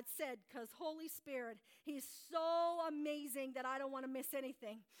thing God said because Holy Spirit, he's so amazing that I don't want to miss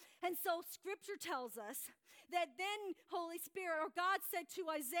anything. And so Scripture tells us that then Holy Spirit, or God said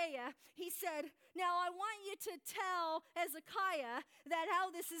to Isaiah, he said, now I want you to tell Hezekiah that how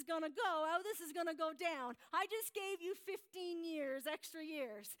this is going to go, how this is going to go down. I just gave you 15 years, extra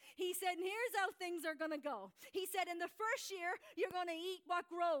years. He said, and here's how things are going to go. He said, in the first year, you're going to eat what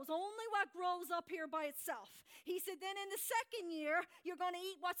grows, only what grows up here by itself. He said, then in the second year, you're going to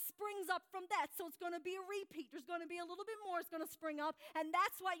eat what springs up from that. So it's going to be a repeat. There's going to be a little bit more is going to spring up, and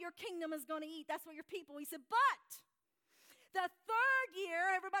that's what your kingdom is going to eat. That's what your people. He said, but the third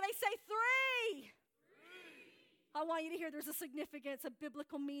year, everybody say 3. I want you to hear there's a significance, a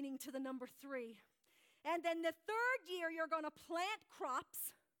biblical meaning to the number 3. And then the third year, you're going to plant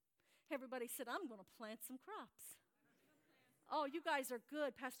crops. Everybody said, I'm going to plant some crops. Oh, you guys are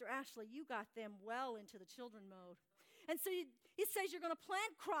good. Pastor Ashley, you got them well into the children mode. And so it says you're going to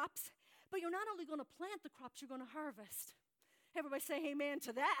plant crops, but you're not only going to plant the crops, you're going to harvest. Everybody say amen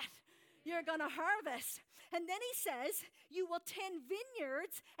to that. You're going to harvest. And then he says, you will tend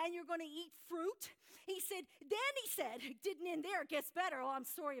vineyards and you're going to eat fruit. He said, didn't end there, it gets better. Oh, I'm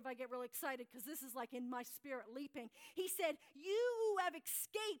sorry if I get really excited because this is like in my spirit leaping. He said, you who have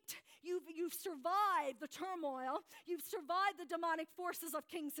escaped, you've survived the turmoil, you've survived the demonic forces of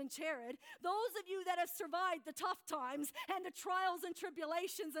King Sennacherib. Those of you that have survived the tough times and the trials and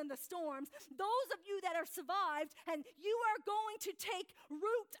tribulations and the storms, those of you that have survived, and you are going to take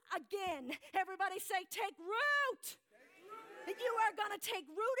root again. Everybody say, take root. You are going to take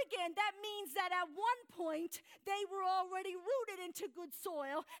root again. That means that at one point, they were already rooted into good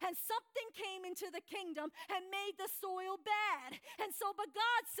soil, and something came into the kingdom and made the soil bad. And so, but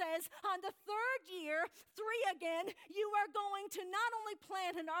God says, on the third year, 3 again, you are going to not only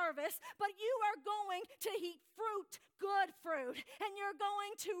plant and harvest, but you are going to eat fruit, good fruit. And you're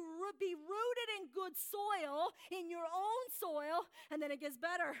going to be rooted in good soil, in your own soil. And then it gets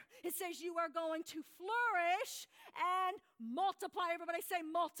better. It says you are going to flourish and multiply. Everybody say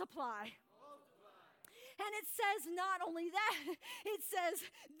multiply. And it says not only that, it says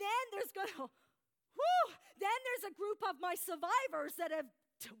then there's a group of my survivors that have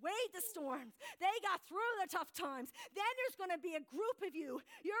weighed the storms. They got through the tough times. Then there's going to be a group of you.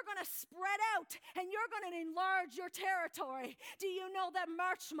 You're going to spread out and you're going to enlarge your territory. Do you know that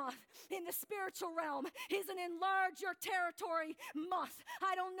March month in the spiritual realm is an enlarge your territory month?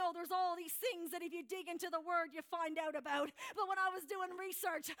 I don't know. There's all these things that if you dig into the word, you find out about. But when I was doing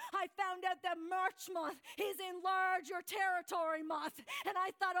research, I found out that March month is enlarge your territory month. And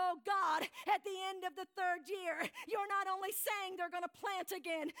I thought, oh God, at the end of the third year, you're not only saying they're going to plant again,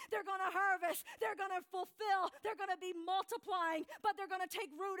 they're going to harvest, they're going to fulfill, they're going to be multiplying, but they're going to take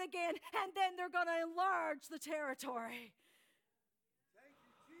root again, and then they're going to enlarge the territory. Thank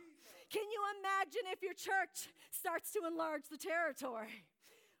you, Jesus. Can you imagine if your church starts to enlarge the territory?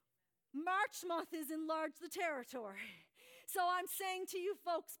 March month is enlarge the territory. So I'm saying to you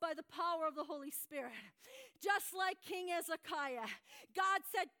folks, by the power of the Holy Spirit, just like King Hezekiah, God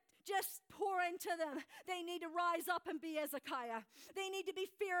said, just pour into them. They need to rise up and be Hezekiah. They need to be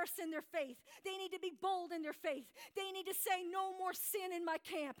fierce in their faith. They need to be bold in their faith. They need to say, no more sin in my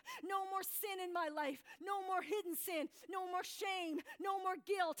camp. No more sin in my life. No more hidden sin. No more shame. No more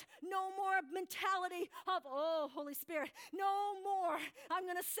guilt. No more mentality of, oh, Holy Spirit. No more. I'm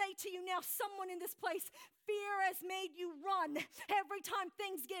going to say to you now, someone in this place, fear has made you run. Every time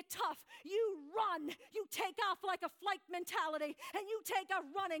things get tough, you run. You take off like a flight mentality, and you take off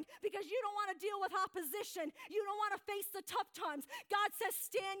running because you don't want to deal with opposition. You don't want to face the tough times. God says,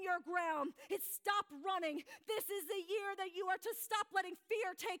 stand your ground. It's stop running. This is the year that you are to stop letting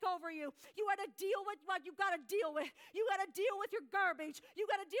fear take over you. You are to deal with what you got to deal with. You got to deal with your garbage. You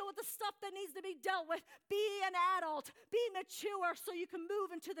got to deal with the stuff that needs to be dealt with. Be an adult. Be mature so you can move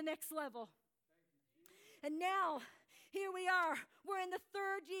into the next level. And now, here we are. We're in the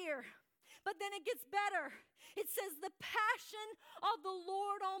third year. But then it gets better. It says the passion of the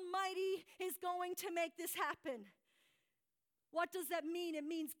Lord Almighty is going to make this happen. What does that mean? It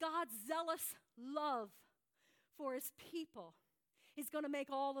means God's zealous love for his people is going to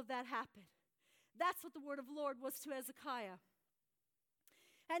make all of that happen. That's what the word of the Lord was to Hezekiah.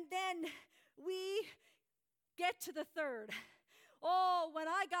 And then we get to the third. Oh, when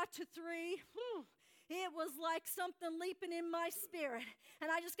I got to 3, it was like something leaping in my spirit. And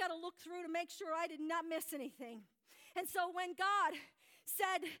I just got to look through to make sure I did not miss anything. And so when God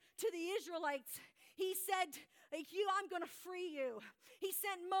said to the Israelites, he said, I'm going to free you. He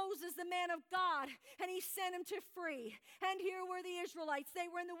sent Moses, the man of God, and he sent him to free. And here were the Israelites. They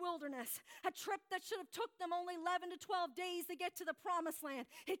were in the wilderness. A trip that should have took them only 11 to 12 days to get to the promised land.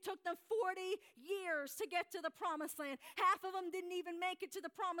 It took them 40 years to get to the promised land. Half of them didn't even make it to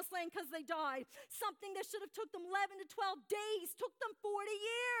the promised land because they died. Something that should have took them 11 to 12 days took them 40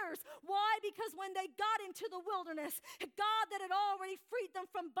 years. Why? Because when they got into the wilderness, a God that had already freed them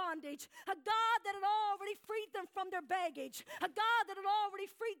from bondage, a God that had already freed them from their baggage, a God that had already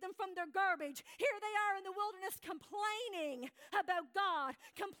freed them from their garbage. Here they are in the wilderness complaining about God,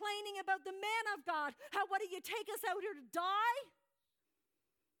 complaining about the man of God. What do you take us out here to die?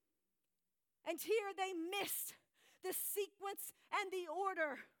 And here they missed the sequence and the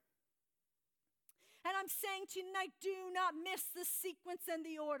order. And I'm saying tonight, do not miss the sequence and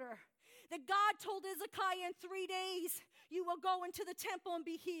the order. That God told Hezekiah in 3 days, you will go into the temple and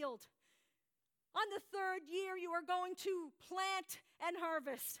be healed. On the third year, you are going to plant and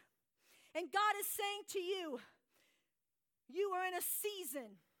harvest. And God is saying to you, you are in a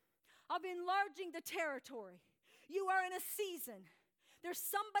season of enlarging the territory. You are in a season. There's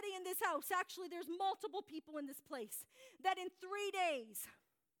somebody in this house, actually there's multiple people in this place, that in 3 days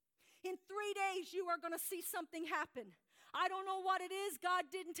you are going to see something happen. I don't know what it is. God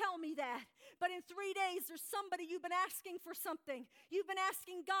didn't tell me that. But in 3 days, there's somebody you've been asking for something. You've been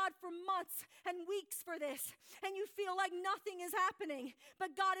asking God for months and weeks for this, and you feel like nothing is happening.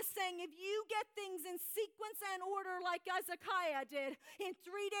 But God is saying, if you get things in sequence and order like Hezekiah did, in 3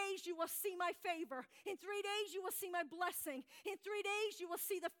 days you will see my favor. In 3 days you will see my blessing. In 3 days you will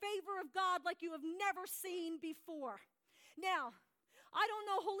see the favor of God like you have never seen before. Now, I don't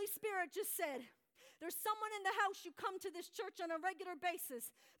know, Holy Spirit just said, there's someone in the house, you come to this church on a regular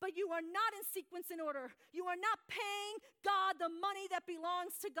basis, but you are not in sequence and order. You are not paying God the money that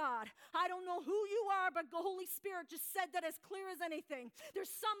belongs to God. I don't know who you are, but the Holy Spirit just said that as clear as anything.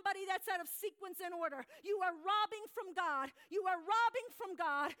 There's somebody that's out of sequence and order. You are robbing from God. You are robbing from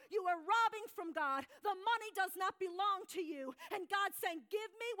God. You are robbing from God. The money does not belong to you. And God's saying,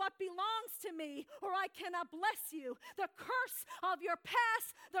 give me what belongs to me, or I cannot bless you. The curse of your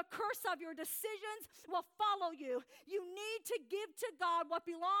past, the curse of your decisions, will follow you. You need to give to God what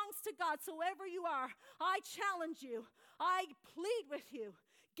belongs to God. So wherever you are, I challenge you. I plead with you.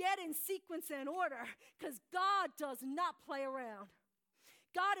 Get in sequence and order, because God does not play around.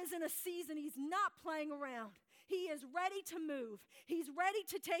 God is in a season he's not playing around. He is ready to move. He's ready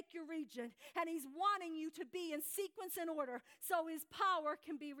to take your region, and he's wanting you to be in sequence and order so his power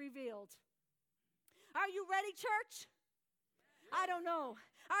can be revealed. Are you ready, church? I don't know.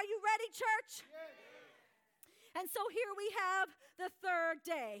 Are you ready, church? And so here we have the third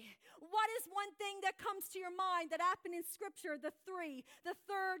day. What is one thing that comes to your mind that happened in Scripture, the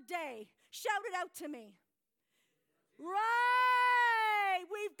third day? Shout it out to me. Right!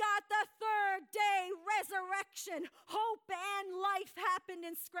 We've got the third day resurrection. Hope and life happened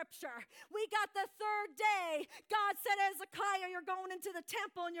in Scripture. We got the third day. God said, Hezekiah, you're going into the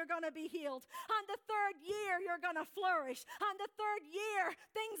temple and you're going to be healed. On the third year, you're going to flourish. On the third year,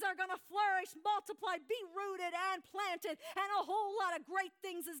 things are going to flourish, multiply, be rooted and planted, and a whole lot of great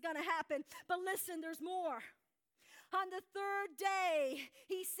things is going to happen. But listen, there's more. On the third day,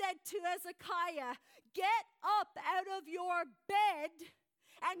 he said, said to Hezekiah, get up out of your bed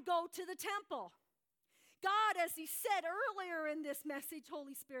and go to the temple. God, as he said earlier in this message,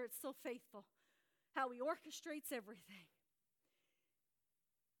 Holy Spirit's so faithful, how he orchestrates everything.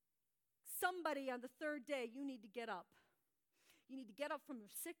 Somebody on the third day, you need to get up. You need to get up from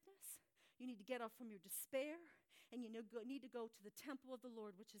your sickness. You need to get up from your despair. And you need to go to the temple of the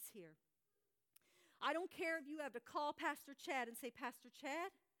Lord, which is here. I don't care if you have to call Pastor Chad and say, Pastor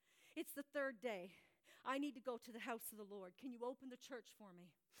Chad, it's the third day. I need to go to the house of the Lord. Can you open the church for me?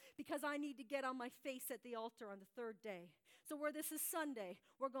 Because I need to get on my face at the altar on the third day. So where this is Sunday,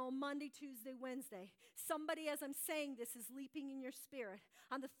 we're going Monday, Tuesday, Wednesday. Somebody, as I'm saying this, is leaping in your spirit.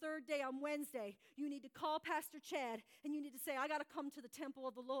 On the third day, on Wednesday, you need to call Pastor Chad and you need to say, I got to come to the temple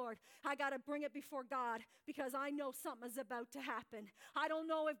of the Lord. I got to bring it before God because I know something is about to happen. I don't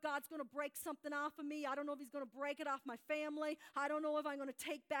know if God's going to break something off of me. I don't know if he's going to break it off my family. I don't know if I'm going to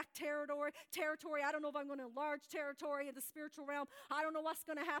take back territory. I don't know if I'm going to enlarge territory in the spiritual realm. I don't know what's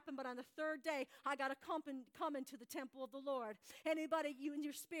going to happen, but on the third day, I got to come into the temple of the Lord. Anybody, you in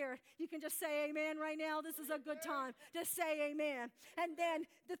your spirit, you can just say amen right now. This is a good time to say amen. And then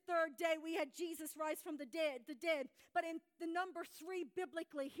the third day, we had Jesus rise from the dead. But in the number 3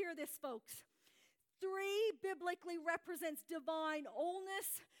 biblically, hear this, folks. 3 biblically represents divine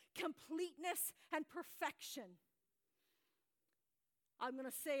wholeness, completeness, and perfection. I'm going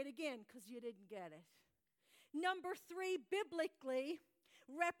to say it again because you didn't get it. Number 3 biblically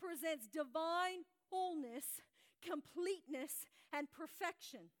represents divine wholeness, completeness, and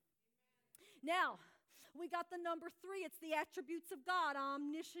perfection. Now, we got the number 3. It's the attributes of God,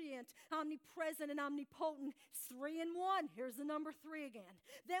 omniscient, omnipresent, and omnipotent. It's 3 in 1. Here's the number 3 again.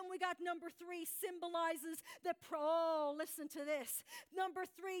 Then we got number 3 symbolizes listen to this. Number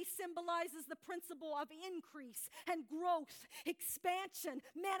 3 symbolizes the principle of increase and growth, expansion,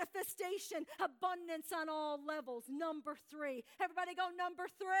 manifestation, abundance on all levels. Number 3. Everybody go,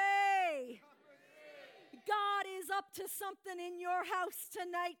 number 3. God is up to something in your house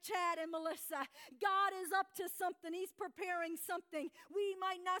tonight, Chad and Melissa. God is up to something. He's preparing something. We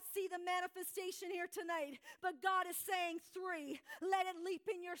might not see the manifestation here tonight, but God is saying 3. Let it leap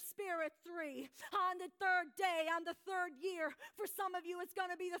in your spirit, 3. On the third day, on the third year. For some of you, it's going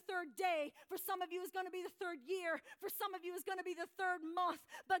to be the third day. For some of you, it's going to be the third year. For some of you, it's going to be the third month.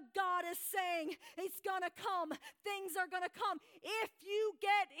 But God is saying it's going to come. Things are going to come if you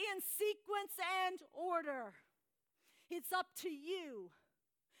get in sequence and order. It's up to you,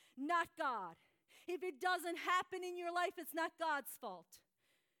 not God. If it doesn't happen in your life, it's not God's fault.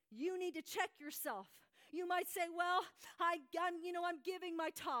 You need to check yourself. You might say, well, I'm giving my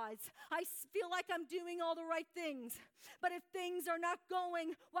tithes. I feel like I'm doing all the right things. But if things are not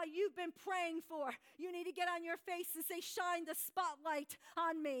going what you've been praying for, you need to get on your face and say, shine the spotlight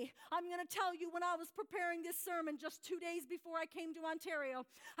on me. I'm going to tell you, when I was preparing this sermon just 2 days before I came to Ontario,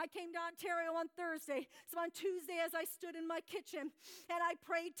 I came to Ontario on Thursday. So on Tuesday, as I stood in my kitchen and I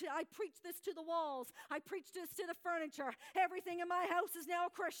preached this to the walls. I preached this to the furniture. Everything in my house is now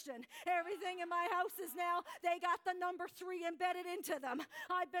a Christian. Everything in my house is now, they got the number 3 embedded into them.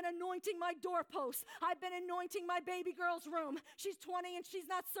 I've been anointing my doorposts. I've been anointing my baby girl's room. She's 20 and she's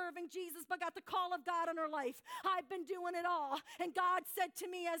not serving Jesus, but got the call of God in her life. I've been doing it all. And God said to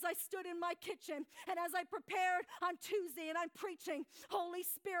me as I stood in my kitchen and as I prepared on Tuesday and I'm preaching, Holy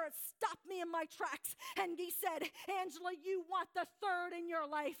Spirit stopped me in my tracks. And he said, Angela, you want the third in your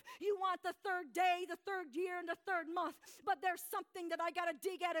life. You want the third day, the third year, and the third month. But there's something that I got to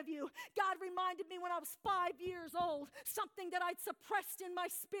dig out of you. God reminded me when I was 5 years old, something that I'd suppressed in my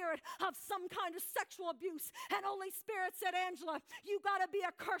spirit of some kind of sexual abuse. And Holy Spirit said, Angela, you got to be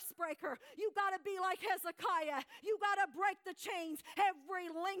a curse breaker. You got to be like Hezekiah. You got to break the chains. Every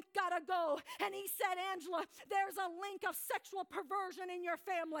link got to go. And he said, Angela, there's a link of sexual perversion in your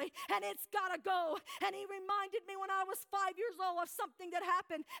family, and it's got to go. And he reminded me when I was 5 years old of something that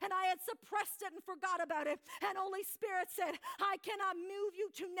happened, and I had suppressed it and forgot about it. And Holy Spirit said, I cannot move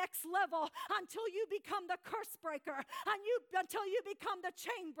you to next level until you become the curse breaker, until you become the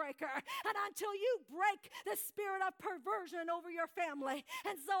chain breaker, and until you break the spirit of perversion over your family.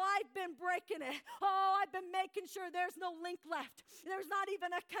 And so I've been breaking it. Oh, I've been making sure there's no link left. There's not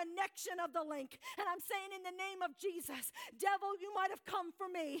even a connection of the link. And I'm saying in the name of Jesus, devil, you might have come for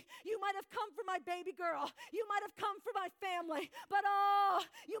me. You might have come for my baby girl. You might have come for my family. But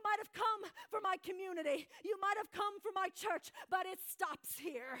you might have come for my community. You might have come for my church. But it stops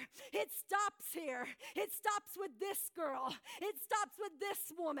here. It stops here. It stops with this girl. It stops with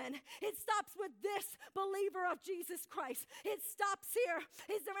this woman. It stops with this believer of Jesus Christ. It stops here.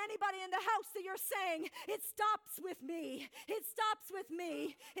 Is there anybody in the house that you're saying, it stops with me? It stops with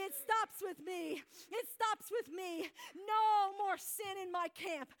me. It stops with me. It stops with me. No more sin in my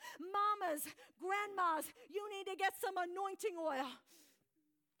camp. Mamas, grandmas, you need to get some anointing oil.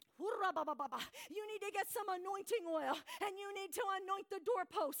 You need to get some anointing oil, and you need to anoint the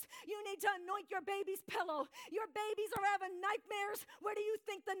doorpost. You need to anoint your baby's pillow. Your babies are having nightmares. Where do you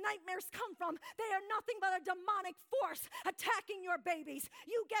think the nightmares come from? They are nothing but a demonic force attacking your babies.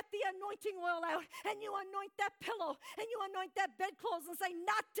 You get the anointing oil out, and you anoint that pillow, and you anoint that bedclothes and say,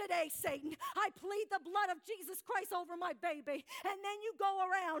 not today, Satan. I plead the blood of Jesus Christ over my baby. And then you go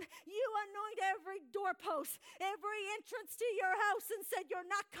around, you anoint every doorpost, every entrance to your house, and said, you're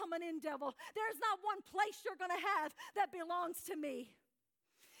not coming in, devil. There's not one place you're going to have that belongs to me.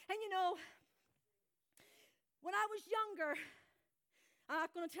 And you know, when I was younger, I'm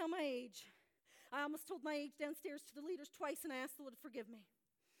not going to tell my age. I almost told my age downstairs to the leaders twice, and I asked the Lord to forgive me.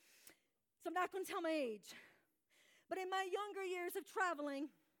 So I'm not going to tell my age. But in my younger years of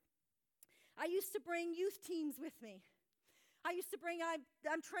traveling, I used to bring youth teams with me. I'm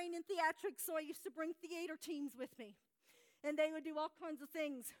trained in theatrics, so I used to bring theater teams with me. And they would do all kinds of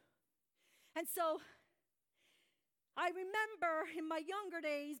things. And so I remember in my younger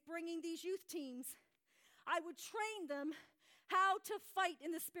days bringing these youth teams. I would train them how to fight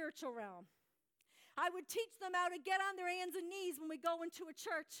in the spiritual realm. I would teach them how to get on their hands and knees when we go into a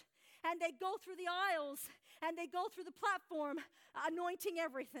church. And they go through the aisles and they go through the platform anointing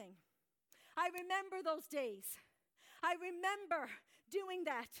everything. I remember those days. I remember doing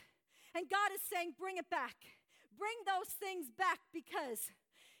that. And God is saying, bring it back. Bring those things back because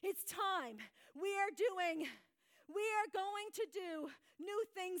it's time. We are going to do new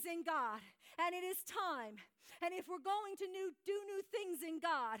things in God, and it is time. And if we're going to do new things in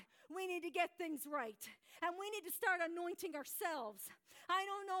God, we need to get things right. And we need to start anointing ourselves. I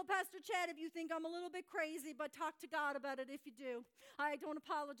don't know, Pastor Chad, if you think I'm a little bit crazy, but talk to God about it if you do. I don't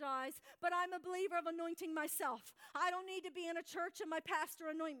apologize, but I'm a believer of anointing myself. I don't need to be in a church and my pastor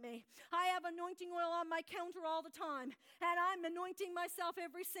anoint me. I have anointing oil on my counter all the time, and I'm anointing myself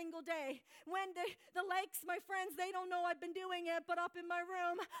every single day. When the lakes, my friends, they don't know I've been doing it, but up in my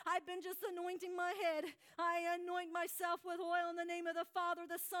room, I've been just anointing my head. I anoint myself with oil in the name of the Father,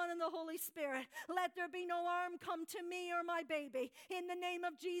 the Son, and the Holy Spirit. Let there be no harm come to me or my baby. In the name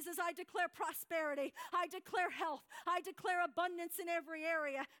of Jesus, I declare prosperity. I declare health. I declare abundance in every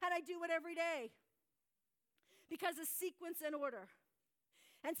area. And I do it every day because of sequence and order.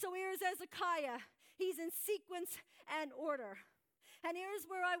 And so here's Hezekiah. He's in sequence and order. And here's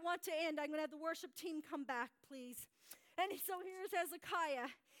where I want to end. I'm going to have the worship team come back, please. And so here's Hezekiah.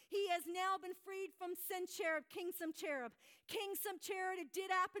 He has now been freed from Sennacherib, King Sennacherib. King Sennacherib, it did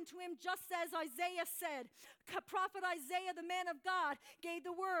happen to him just as Isaiah said. Prophet Isaiah, the man of God, gave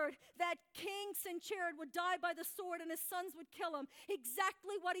the word that King Sennacherib would die by the sword and his sons would kill him.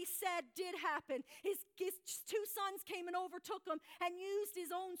 Exactly what he said did happen. His two sons came and overtook him and used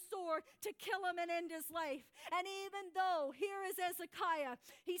his own sword to kill him and end his life. And even though, here is Hezekiah,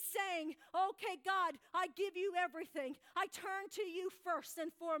 he's saying, okay, God, I give you everything. I turn to you first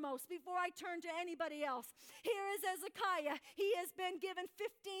and foremost before I turn to anybody else. Here is Hezekiah. He has been given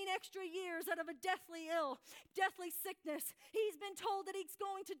 15 extra years out of a deathly sickness. He's been told that he's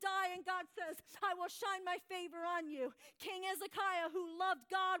going to die, and God says, I will shine my favor on you. King Hezekiah, who loved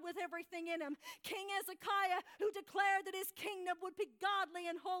God with everything in him. King Hezekiah, who declared that his kingdom would be godly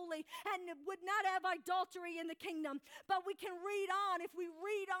and holy and would not have idolatry in the kingdom. But we can read on. If we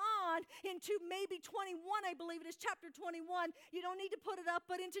read on into maybe 21, I believe it is chapter 21. You don't need to put it up,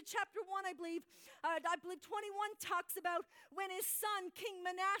 but into chapter 1, I believe 21 talks about when his son, King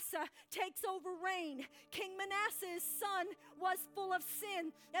Manasseh, takes over reign. King Manasseh's son was full of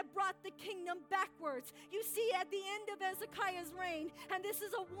sin and brought the kingdom backwards. You see, at the end of Hezekiah's reign, and this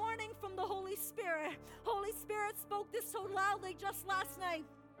is a warning from the Holy Spirit. Holy Spirit spoke this so loudly just last night.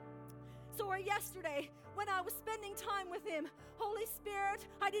 Or yesterday, when I was spending time with him, Holy Spirit,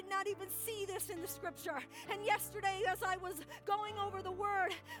 I did not even see this in the scripture. And yesterday, as I was going over the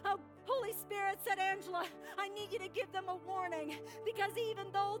word, Holy Spirit said, Angela, I need you to give them a warning, because even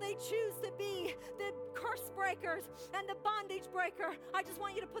though they choose to be the curse breakers and the bondage breaker, I just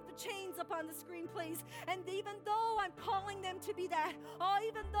want you to put the chains up on the screen, please. And even though I'm calling them to be that,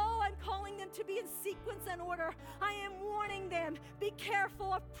 even though I'm calling them to be in sequence and order, I am warning them, be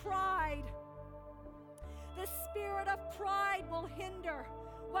careful of pride. The spirit of pride will hinder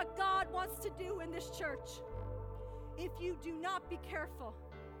what God wants to do in this church if you do not be careful.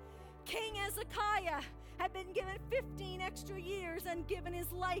 King Hezekiah had been given 15 extra years and given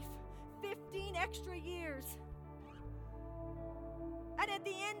his life 15 extra years. And at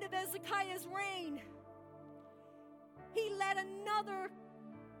the end of Hezekiah's reign, he let another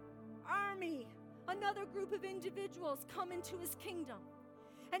army, another group of individuals come into his kingdom.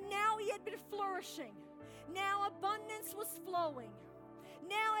 And now he had been flourishing. Now abundance was flowing.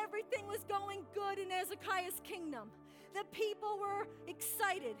 Now everything was going good in Hezekiah's kingdom. The people were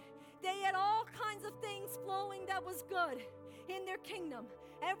excited. They had all kinds of things flowing that was good in their kingdom.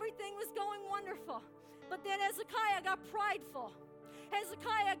 Everything was going wonderful. But then Hezekiah got prideful.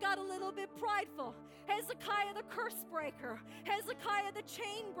 Hezekiah got a little bit prideful. Hezekiah the curse breaker. Hezekiah the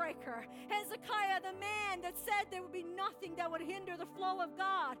chain breaker. Hezekiah the man that said there would be nothing that would hinder the flow of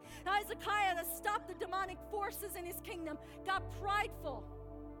God. Hezekiah that stopped the demonic forces in his kingdom got prideful.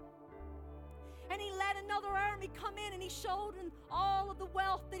 And he let another army come in and he showed them all of the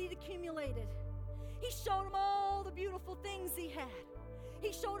wealth that he'd accumulated. He showed them all the beautiful things he had.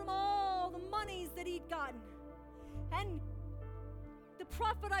 He showed them all the monies that he'd gotten. And the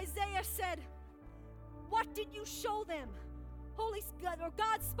prophet Isaiah said, "What did you show them?"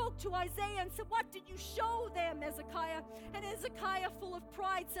 God spoke to Isaiah and said, "What did you show them, Hezekiah?" And Hezekiah, full of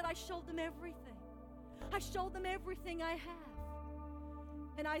pride, said, "I showed them everything. I showed them everything I have."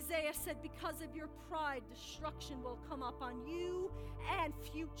 And Isaiah said, "Because of your pride, destruction will come upon you and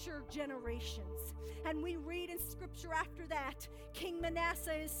future generations." And we read in scripture after that, King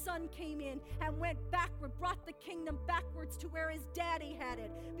Manasseh, his son, came in and went backward, brought the kingdom backwards to where his daddy had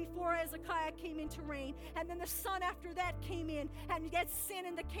it before Hezekiah came into reign. And then the son after that came in and get sin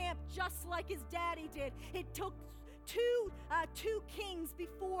in the camp just like his daddy did. It took two kings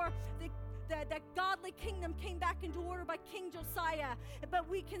before that godly kingdom came back into order by King Josiah. But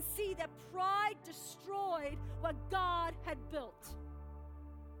we can see that pride destroyed what God had built.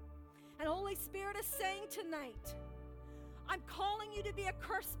 And Holy Spirit is saying tonight, I'm calling you to be a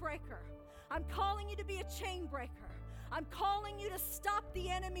curse breaker. I'm calling you to be a chain breaker. I'm calling you to stop the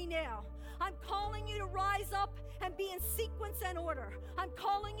enemy now. I'm calling you to rise up and be in sequence and order. I'm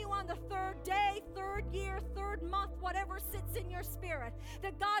calling you on the third day, third year, third month, whatever sits in your spirit,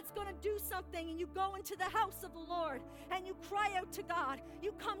 that God's going to do something, and you go into the house of the Lord and you cry out to God.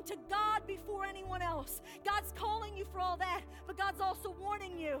 You come to God before anyone else. God's calling you for all that, but God's also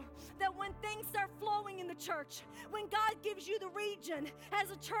warning you that when things start flowing in the church, when God gives you the region,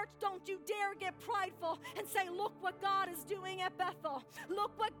 as a church, don't you dare get prideful and say, "Look what God is doing at Bethel.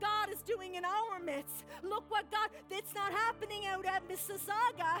 Look what God is doing in our midst. Look what God," it's not happening out at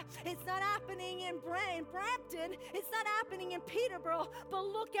Mississauga. It's not happening in Brampton. It's not happening in Peterborough. But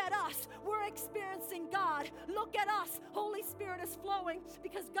look at us. We're experiencing God. Look at us. Holy Spirit is flowing,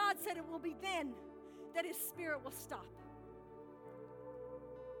 because God said it will be then that His Spirit will stop.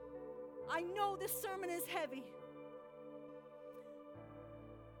 I know this sermon is heavy.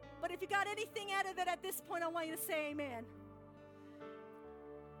 But if you got anything out of it at this point, I want you to say amen.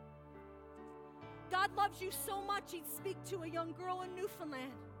 God loves you so much, He'd speak to a young girl in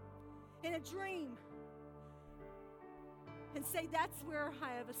Newfoundland in a dream and say, "That's where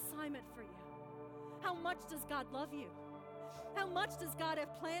I have assignment for you." How much does God love you? How much does God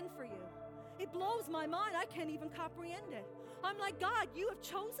have planned for you? It blows my mind. I can't even comprehend it. I'm like, "God, you have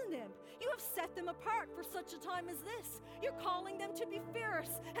chosen them. You have set them apart for such a time as this. You're calling them to be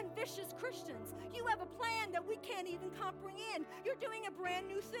fierce and vicious Christians. You have a plan that we can't even comprehend. You're doing a brand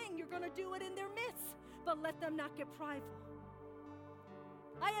new thing. You're going to do it in their midst, but let them not get prideful."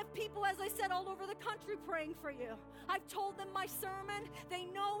 I have people, as I said, all over the country praying for you. I've told them my sermon. They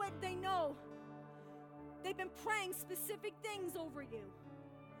know it. They know. They've been praying specific things over you.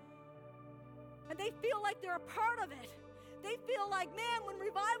 And they feel like they're a part of it. They feel like, man, when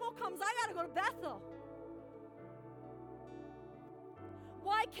revival comes, I got to go to Bethel.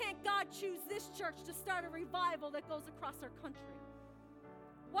 Why can't God choose this church to start a revival that goes across our country?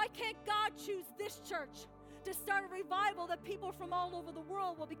 Why can't God choose this church to start a revival that people from all over the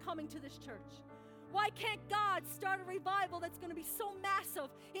world will be coming to this church? Why can't God start a revival that's going to be so massive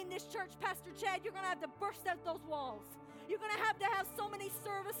in this church? Pastor Chad, you're going to have to burst out those walls. You're going to have so many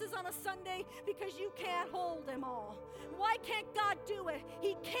services on a Sunday because you can't hold them all. Why can't God do it?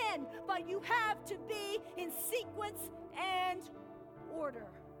 He can, but you have to be in sequence and order.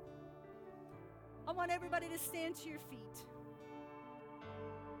 I want everybody to stand to your feet.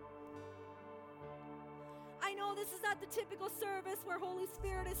 I know this is not the typical service where Holy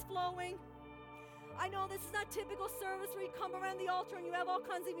Spirit is flowing. I know this is not typical service where you come around the altar and you have all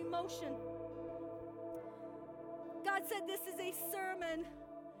kinds of emotion. God said this is a sermon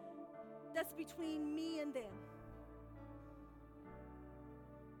that's between me and them.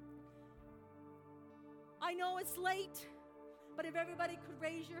 I know it's late, but if everybody could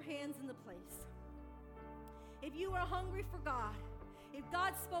raise your hands in the place. If you are hungry for God, if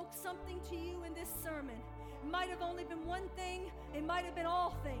God spoke something to you in this sermon, it might have only been one thing, it might have been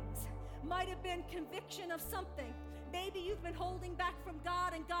all things. Might have been conviction of something. Maybe you've been holding back from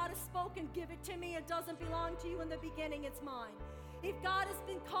God and God has spoken, give it to me, it doesn't belong to you in the beginning, it's mine. If God has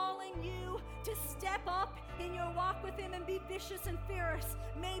been calling you to step up in your walk with Him and be vicious and fierce,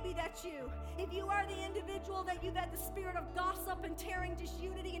 maybe that's you. If you are the individual that you've had the spirit of gossip and tearing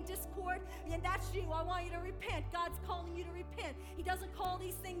disunity and discord, then that's you. I want you to repent. God's calling you to repent. He doesn't call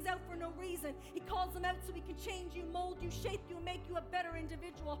these things out for no reason. He calls them out so He can change you, mold you, shape you, and make you a better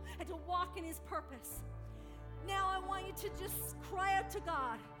individual and to walk in His purpose. Now I want you to just cry out to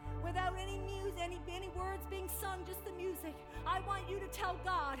God without any music, any words being sung, just the music. I want you to tell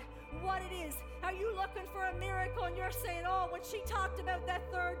God what it is. Are you looking for a miracle and you're saying, oh, when she talked about that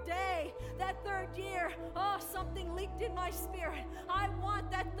third day, that third year, oh, something leaked in my spirit. I want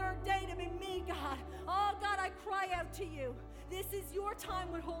that third day to be me, God. Oh, God, I cry out to you. This is your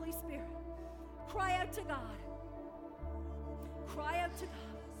time with Holy Spirit. Cry out to God. Cry out to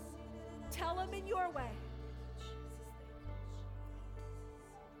God. Tell Him in your way.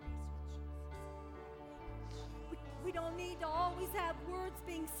 We don't need to always have words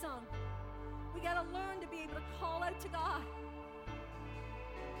being sung. We got to learn to be able to call out to God.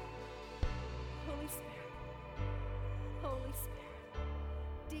 Holy Spirit. Holy Spirit.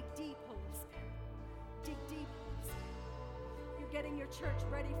 Dig deep, Holy Spirit. Dig deep, Holy Spirit. You're getting your church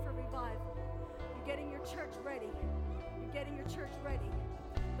ready for revival. You're getting your church ready. You're getting your church ready.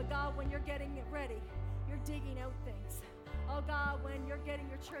 But God, when you're getting it ready, you're digging out things. Oh God, when you're getting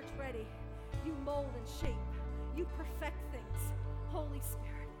your church ready, you mold and shape. You perfect things. Holy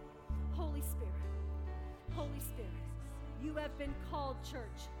Spirit, Holy Spirit, Holy Spirit. You have been called,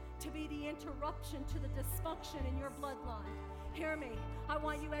 church, to be the interruption to the dysfunction in your bloodline. Hear me. I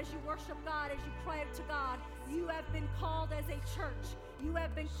want you, as you worship God, as you cry out to God, you have been called as a church. You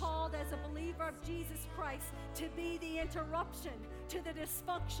have been called as a believer of Jesus Christ to be the interruption to the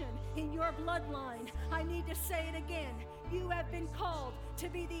dysfunction in your bloodline. I need to say it again. You have been called to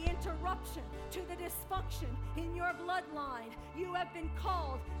be the interruption to the dysfunction in your bloodline. You have been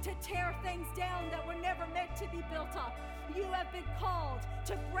called to tear things down that were never meant to be built up. You have been called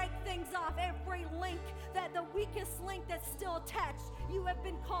to break things off, every link, that the weakest link that's still attached. You have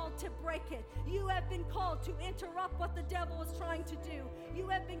been called to break it. You have been called to interrupt what the devil is trying to do. You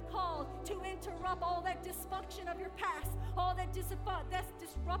have been called to interrupt all that dysfunction of your past, all that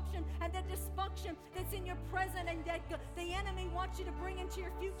disruption and that dysfunction that's in your present and that the enemy wants you to bring into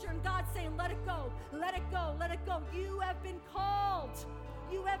your future. And God's saying, let it go, let it go, let it go. You have been called.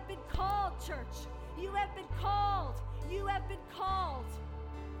 You have been called, church. You have been called. You have been called.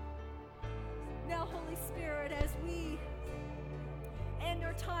 Now, Holy Spirit, as we end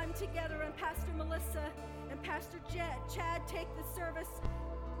our time together and Pastor Melissa and Pastor Chad take the service,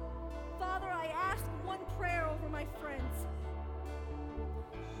 Father, I ask one prayer over my friends.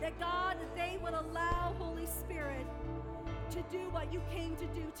 That God, that they would allow Holy Spirit to do what you came to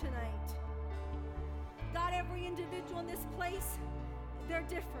do tonight. God, every individual in this place, they're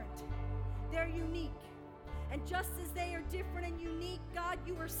different. They're unique. And just as they are different and unique, God,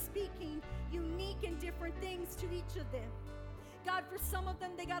 you are speaking unique and different things to each of them. God, for some of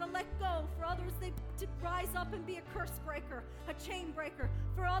them, they got to let go. For others, they to rise up and be a curse breaker, a chain breaker.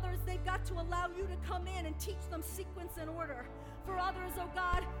 For others, they've got to allow you to come in and teach them sequence and order. For others, oh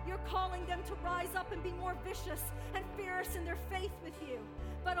God, you're calling them to rise up and be more vicious and fierce in their faith with you.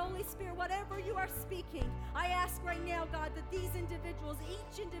 But Holy Spirit, whatever you are speaking, I ask right now, God, that these individuals,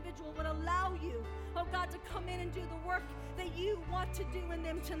 each individual would allow you, oh God, to come in and do the work that you want to do in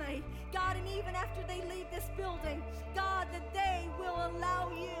them tonight. God, and even after they leave this building, God, that they will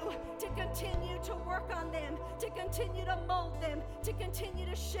allow you to continue to work on them, to continue to mold them, to continue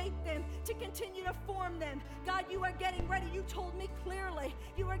to shape them, to continue to form them. God, you are getting ready. You told me clearly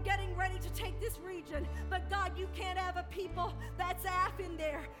you are getting ready to take this region. But God, you can't have a people that's half in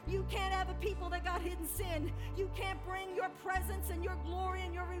there. You can't have a people that got hidden sin. You can't bring your presence and your glory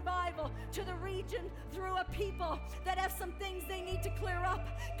and your revival to the region through a people that have some things they need to clear up.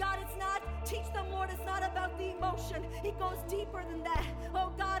 God, it's not, teach them, Lord, it's not about the emotion. It goes deeper than that.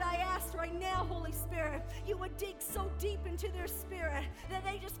 Oh God, I ask right now, Holy Spirit, you would dig so deep into their spirit that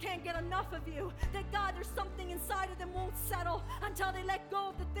they just can't get enough of you. That God, there's something inside of them won't settle until they let go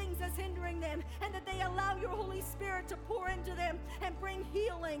of the things that's hindering them, and that they allow your Holy Spirit to pour into them and bring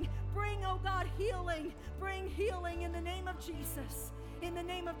healing. Bring, oh God, healing. Bring healing in the name of Jesus. In the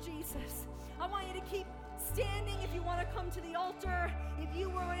name of Jesus. I want you to keep standing, if you want to come to the altar, if you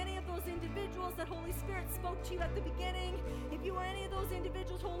were any of those individuals that Holy Spirit spoke to you at the beginning, if you were any of those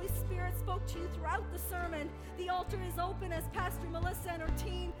individuals Holy Spirit spoke to you throughout the sermon, the altar is open as Pastor Melissa and her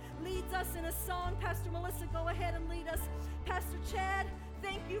team leads us in a song. Pastor Melissa, go ahead and lead us. Pastor Chad,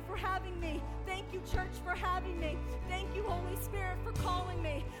 thank you for having me. Thank you, church, for having me. Thank you, Holy Spirit, for calling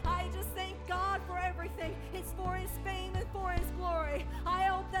me. I just thank God for everything. It's for His fame and for His glory. I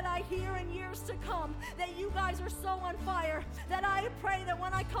hope that I hear in years to come that you guys are so on fire that I pray that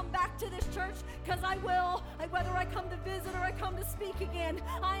when I come back to this church, because I will, whether I come to visit or I come to speak again,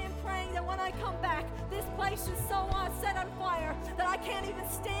 I am praying that when I come back, this place is so set on fire that I can't even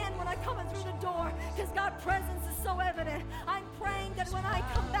stand when I come in through the door because God's presence is so evident. I'm praying that when I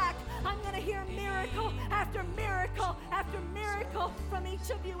come back, I'm going to hear miracle after miracle after miracle from each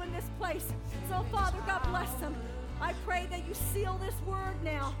of you in this place. So, Father, God bless them. I pray that you seal this word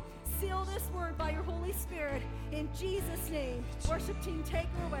now. Seal this word by your Holy Spirit. In Jesus' name. Worship team, take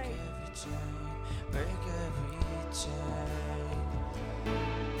her away.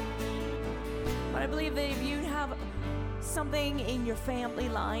 But I believe that if you have something in your family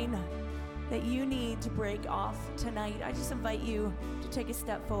line that you need to break off tonight, I just invite you to take a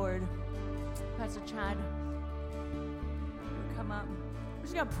step forward. Pastor Chad, come up. We're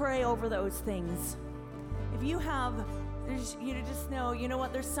just going to pray over those things. If you have, you just know, you know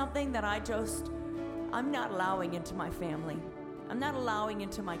what, there's something that I'm not allowing into my family. I'm not allowing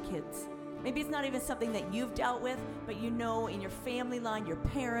into my kids. Maybe it's not even something that you've dealt with, but you know in your family line, your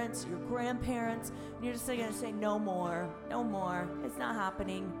parents, your grandparents, and you're just going to say, no more, no more. It's not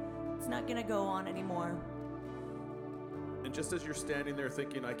happening. It's not going to go on anymore. And just as you're standing there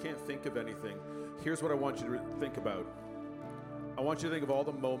thinking, I can't think of anything, here's what I want you to think about. I want you to think of all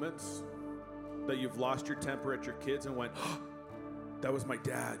the moments that you've lost your temper at your kids and went, oh, that was my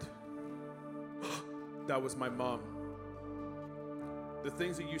dad. Oh, that was my mom. The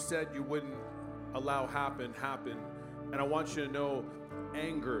things that you said you wouldn't allow happen. And I want you to know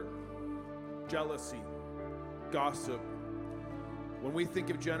anger, jealousy, gossip. When we think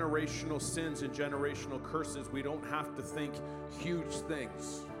of generational sins and generational curses, we don't have to think huge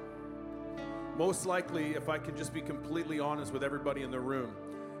things. Most likely, if I can just be completely honest with everybody in the room,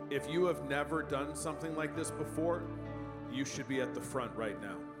 if you have never done something like this before, you should be at the front right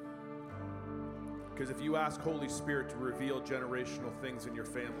now. Because if you ask Holy Spirit to reveal generational things in your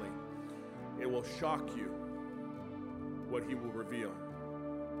family, it will shock you what He will reveal.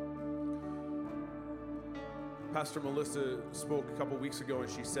 Pastor Melissa spoke a couple weeks ago and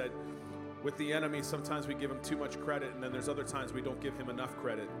she said, with the enemy, sometimes we give him too much credit and then there's other times we don't give him enough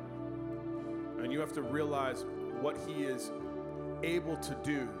credit. And you have to realize what he is able to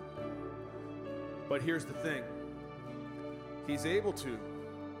do. But here's the thing. He's able to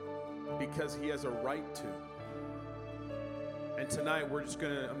because he has a right to. And tonight I'm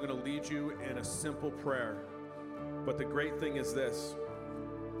going to lead you in a simple prayer. But the great thing is this.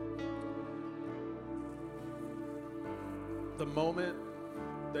 The moment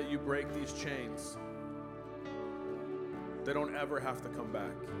that you break these chains, they don't ever have to come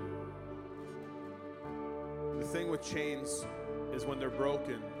back. The thing with chains is when they're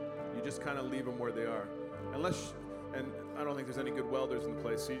broken, you just kind of leave them where they are. And I don't think there's any good welders in the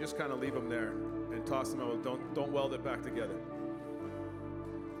place, so you just kind of leave them there and toss them out. Don't weld it back together.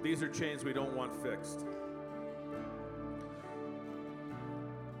 These are chains we don't want fixed.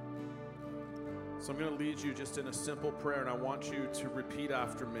 So I'm going to lead you just in a simple prayer, and I want you to repeat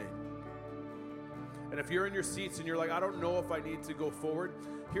after me. And if you're in your seats and you're like, I don't know if I need to go forward,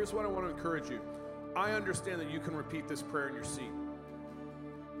 here's what I want to encourage you. I understand that you can repeat this prayer in your seat.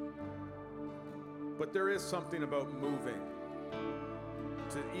 But there is something about moving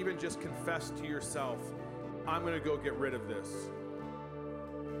to even just confess to yourself, I'm going to go get rid of this.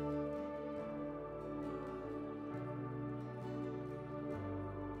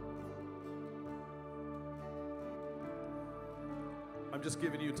 I'm just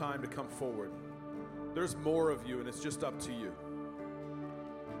giving you time to come forward. There's more of you, and it's just up to you.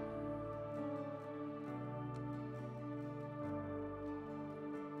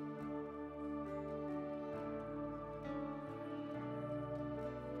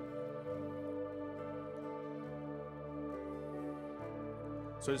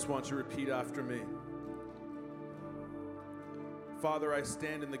 So I just want you to repeat after me. Father, I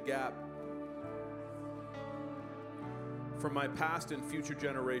stand in the gap for my past and future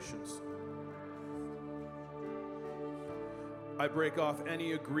generations. I break off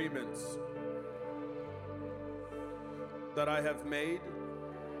any agreements that I have made,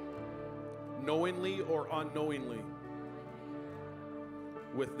 knowingly or unknowingly,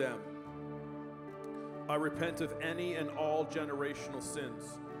 with them. I repent of any and all generational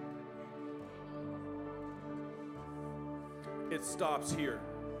sins. It stops here.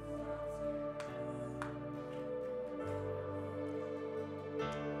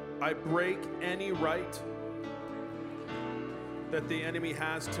 I break any right that the enemy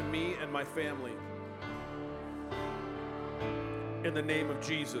has to me and my family. In the name of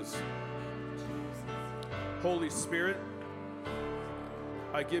Jesus. Holy Spirit,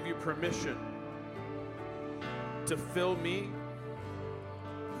 I give you permission to fill me,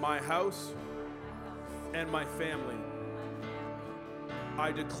 my house, and my family.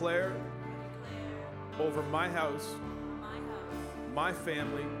 I declare over my house, my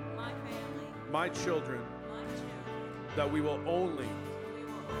family, my children, that we will only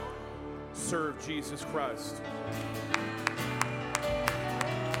serve Jesus Christ.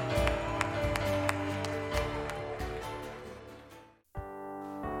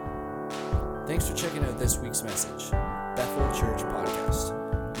 Thanks for checking out this week's message, Bethel Church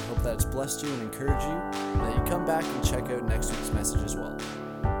Podcast. We hope that it's blessed you and encouraged you, and that you come back and check out next week's message as well.